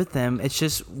movies with them. It's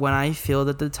just when I feel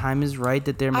that the time is right,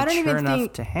 that they're mature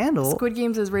enough to handle. Squid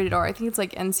Games is rated R. I think it's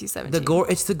like NC-17.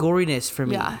 It's the goriness for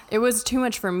me. Yeah, it was too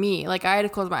much for me. Like, I had to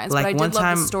close my eyes. Like, but I one did love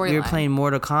time the storyline. we were playing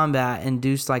Mortal Kombat and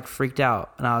Deuce like freaked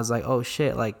out. And I was like, oh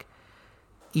shit. Like,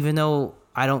 even though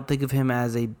I don't think of him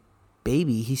as a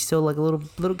baby, he's still like a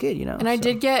little kid, you know? And I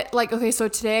did get like, okay, so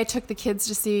today I took the kids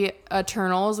to see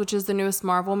Eternals, which is the newest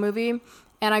Marvel movie.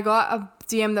 And I got a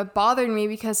DM that bothered me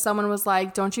because someone was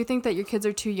like, don't you think that your kids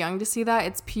are too young to see that?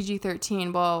 It's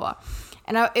PG-13, blah, blah, blah.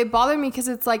 And it bothered me because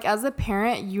it's like, as a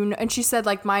parent, you know, and she said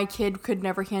like, my kid could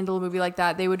never handle a movie like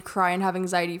that. They would cry and have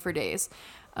anxiety for days.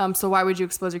 So why would you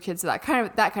expose your kids to that kind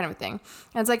of a thing?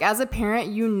 And it's like, as a parent,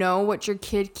 you know what your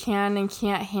kid can and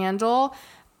can't handle.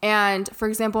 And for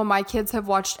example, my kids have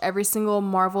watched every single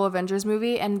Marvel Avengers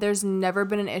movie and there's never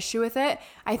been an issue with it.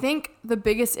 I think the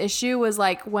biggest issue was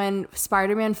like when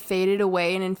Spider-Man faded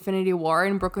away in Infinity War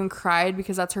and Brooklyn cried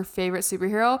because that's her favorite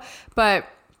superhero. But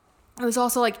it was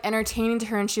also like entertaining to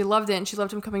her, and she loved it, and she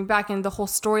loved him coming back and the whole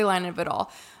storyline of it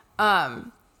all.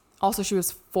 Also, she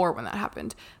was 4 when that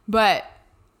happened. But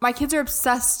my kids are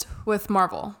obsessed with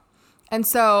Marvel. And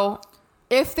so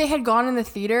if they had gone in the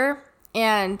theater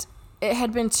and it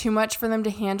had been too much for them to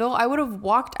handle, I would have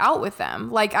walked out with them.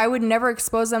 Like, I would never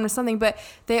expose them to something, but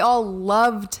they all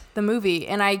loved the movie.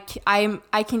 And I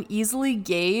can easily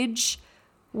gauge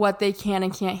what they can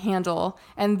and can't handle.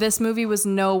 And this movie was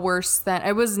no worse than,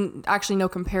 it was actually no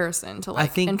comparison to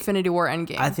like Infinity War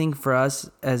Endgame. I think for us,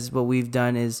 as what we've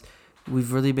done is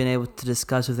we've really been able to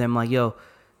discuss with them, like, yo,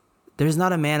 there's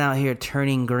not a man out here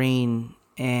turning green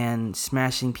and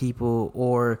smashing people,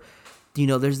 or, you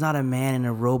know, there's not a man in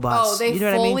a robot. Oh, they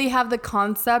fully have the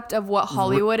concept of what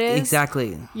Hollywood is.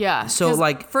 Exactly. Yeah. So,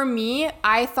 like, for me,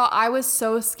 I thought I was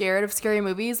so scared of scary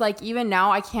movies. Like, even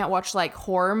now, I can't watch like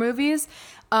horror movies.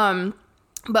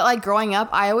 But like growing up,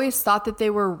 I always thought that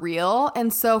they were real.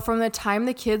 And so from the time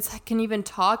the kids can even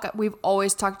talk, we've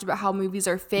always talked about how movies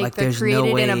are fake. Like, they're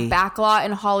created in a backlot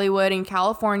in Hollywood and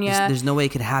California. There's no way it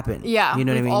could happen. Yeah. You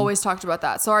know what I mean? We've always talked about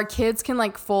that. So our kids can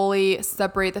like fully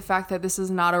separate the fact that this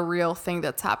is not a real thing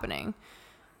that's happening.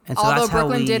 And so although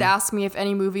Brooklyn did ask me if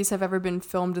any movies have ever been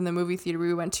filmed in the movie theater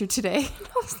we went to today.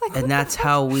 I was like, and that's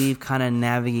how we've kind of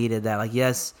navigated that. Like,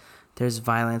 yes, there's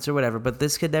violence or whatever, but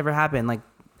this could never happen. Like,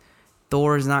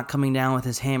 Thor is not coming down with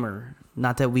his hammer.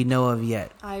 Not that we know of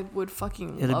yet. I would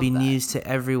fucking It'll love be that. news to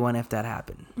everyone if that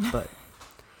happened. But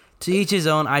to each his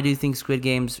own. I do think Squid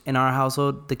Games, in our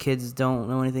household, the kids don't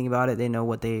know anything about it. They know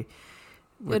what they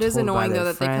were It is told annoying, by though,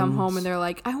 their that they come home friends. and they're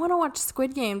like, I want to watch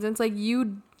Squid Games. And it's like,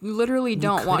 you literally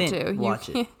don't want to. Watch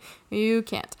it. You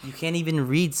can't. You can't even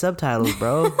read subtitles,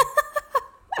 bro.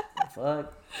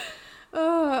 Fuck.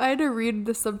 I had to read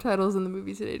the subtitles in the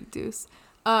movie today to Deuce.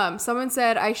 Someone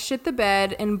said, I shit the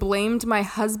bed and blamed my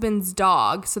husband's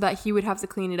dog so that he would have to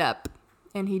clean it up.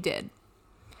 And he did.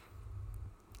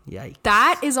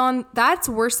 Yikes. That's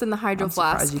worse than the Hydro I'm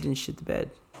Flask. surprised you didn't shit the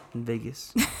bed in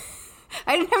Vegas.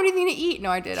 I didn't have anything to eat. No,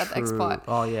 I did at the X-Pot.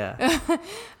 Oh, yeah.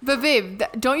 But babe,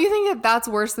 don't you think that that's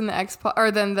worse than the X-Pot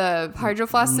or than the Hydro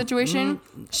Flask situation?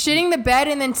 Shitting the bed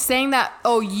and then saying that,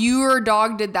 oh, your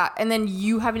dog did that, and then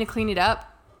you having to clean it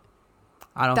up?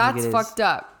 I don't think it That's is. fucked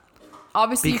up.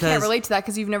 Obviously, Because you can't relate to that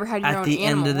because you've never had your own At the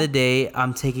animal. end of the day,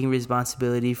 I'm taking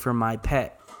responsibility for my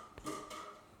pet.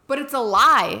 But it's a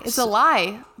lie. It's a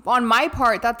lie. On my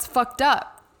part, that's fucked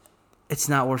up. It's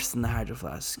not worse than the Hydro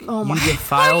Flask. Oh my! You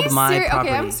defiled Are you my serious? property.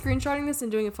 Okay, I'm screenshotting this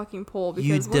and doing a fucking poll because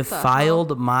You what the hell?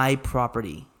 defiled my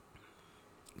property.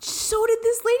 So did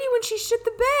this lady when she shit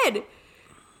the bed,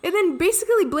 and then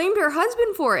basically blamed her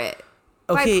husband for it.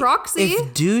 Okay, by proxy.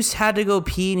 if Deuce had to go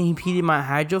pee and he peed in my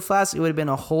Hydro Flask, it would have been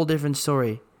a whole different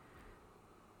story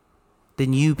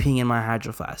than you peeing in my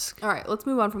Hydro Flask. All right, let's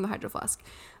move on from the Hydro Flask.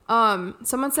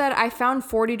 Someone said, I found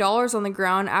 $40 on the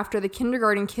ground after the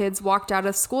kindergarten kids walked out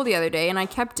of school the other day, and I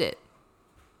kept it.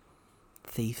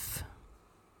 Thief.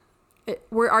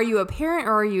 Are you a parent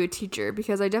or are you a teacher?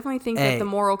 Because I definitely think that the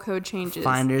moral code changes.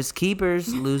 Finders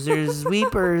keepers, losers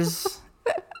weepers.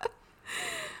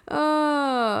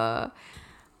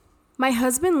 My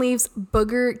husband leaves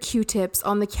booger Q-tips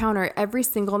on the counter every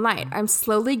single night. I'm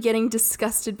slowly getting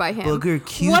disgusted by him. Booger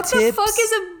Q-tips? What the fuck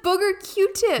is a booger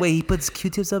Q-tip? Wait, he puts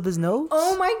Q-tips up his nose?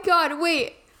 Oh my god,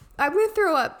 wait. I'm gonna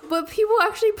throw up. But people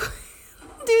actually put...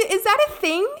 Dude, is that a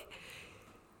thing?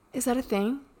 Is that a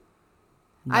thing?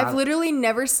 I've literally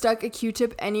never stuck a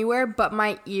Q-tip anywhere but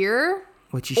my ear.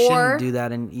 Which you shouldn't do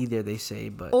that in either, they say,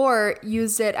 but... Or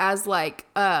used it as like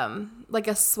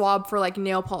a swab for like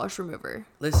nail polish remover.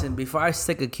 Listen, before I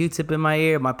stick a Q-tip in my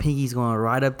ear, my pinky's going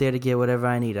right up there to get whatever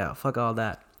I need out. Fuck all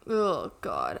that. Oh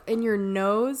god. In your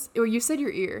nose? Or you said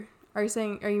your ear. Are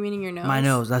you meaning your nose? My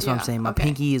nose, that's what I'm saying. My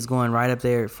pinky is going right up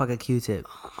there. Fuck a Q-tip.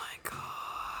 Oh my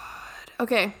god.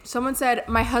 Okay, someone said,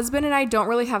 my husband and I don't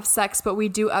really have sex, but we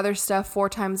do other stuff 4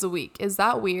 times a week. Is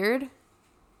that weird?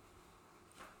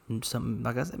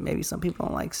 Like I said, maybe some people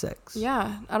don't like sex.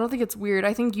 Yeah, I don't think it's weird.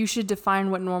 I think you should define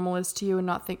what normal is to you and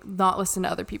not listen to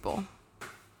other people.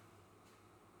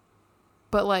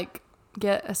 But like,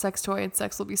 get a sex toy and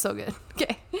sex will be so good.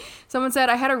 Okay. Someone said,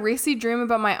 I had a racy dream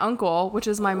about my uncle, which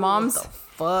is my mom's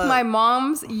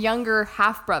younger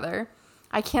half brother.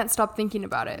 I can't stop thinking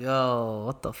about it. Yo,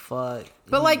 what the fuck?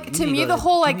 But like, to me, the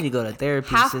whole like you need to go to therapy,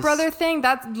 half brother thing,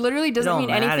 that literally doesn't mean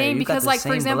anything because like,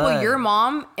 for example, your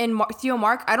mom and Theo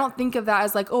Mark, I don't think of that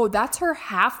as like, oh, that's her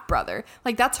half brother.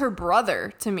 Like, that's her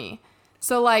brother to me.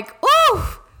 So like,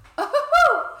 oh,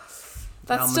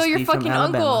 that's still your fucking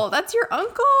uncle. That's your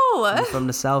uncle. You from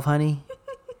the South, honey?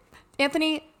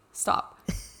 Anthony, stop.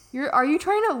 Are you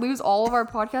trying to lose all of our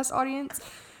podcast audience?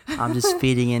 I'm just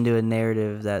feeding into a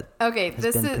narrative that Okay, has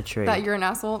this been is portrayed. that you're an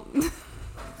asshole.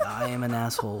 I am an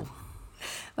asshole.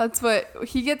 That's what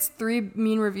he gets 3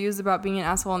 mean reviews about being an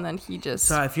asshole, and then he just.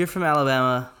 Sorry, if you're from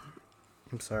Alabama,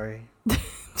 I'm sorry.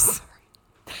 Sorry.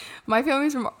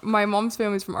 My mom's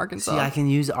family's from Arkansas. See, I can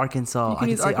use Arkansas. You can I can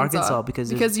use say Arkansas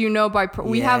because you know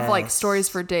we have like Yes. stories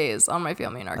for days on my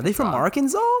family in Arkansas. are they from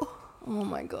Arkansas? Oh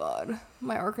my God,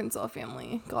 my Arkansas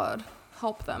family. God,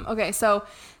 help them. Okay, so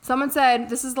someone said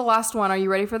this is the last one. Are you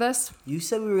ready for this? You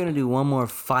said we were gonna do one more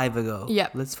 5 ago.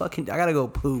 Yep. Let's fucking. I gotta go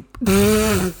poop.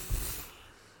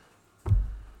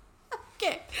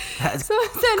 Okay. That's Someone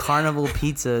said Carnival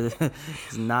pizza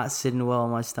is not sitting well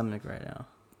in my stomach right now.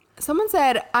 Someone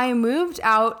said, I moved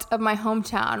out of my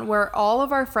hometown where all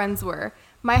of our friends were.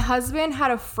 My husband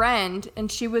had a friend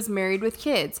and she was married with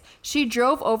kids. She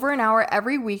drove over an hour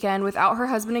every weekend without her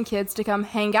husband and kids to come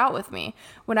hang out with me.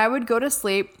 When I would go to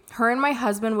sleep, her and my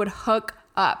husband would hook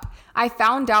up. I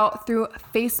found out through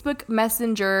Facebook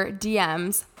Messenger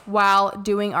DMs while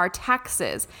doing our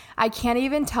taxes. I can't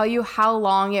even tell you how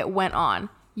long it went on.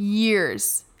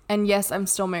 Years. And yes, I'm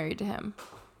still married to him.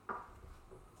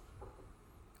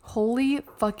 Holy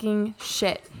fucking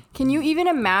shit. Can you even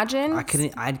imagine I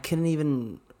couldn't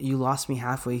even. You lost me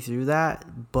halfway through that,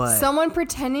 but someone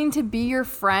pretending to be your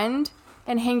friend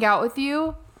and hang out with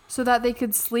you so that they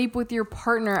could sleep with your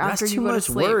partner after that's you too go to much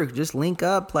sleep? work. Just link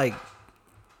up, like.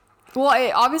 Well,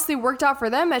 it obviously worked out for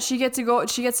them that she gets to go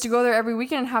there every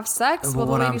weekend and have sex But while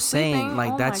the what I'm lady's saying, sleeping.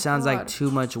 like Oh that my sounds like God.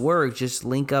 too much work. Just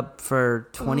link up for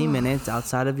 20 minutes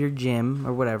outside of your gym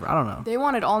or whatever. I don't know. They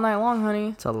want it all night long, honey.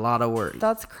 It's a lot of work.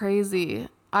 That's crazy.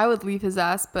 I would leave his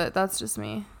ass, but that's just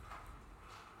me.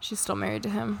 She's still married to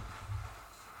him.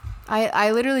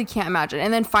 I literally can't imagine.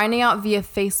 And then finding out via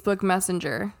Facebook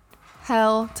Messenger.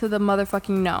 Hell to the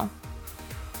motherfucking no.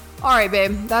 All right,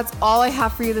 babe. That's all I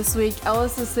have for you this week.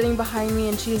 Ellis is sitting behind me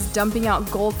and she is dumping out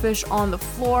goldfish on the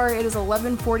floor. It is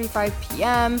 11:45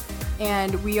 p.m.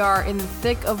 and we are in the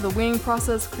thick of the weaning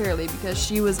process, clearly, because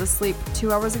she was asleep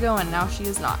 2 hours ago and now she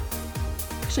is not.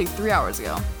 Actually, 3 hours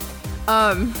ago.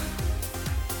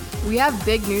 We have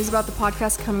big news about the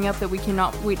podcast coming up that we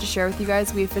cannot wait to share with you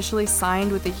guys. We officially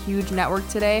signed with a huge network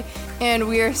today, and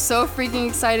we are so freaking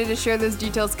excited to share those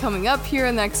details coming up here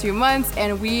in the next few months,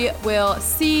 and we will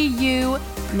see you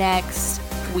next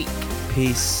week.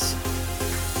 Peace.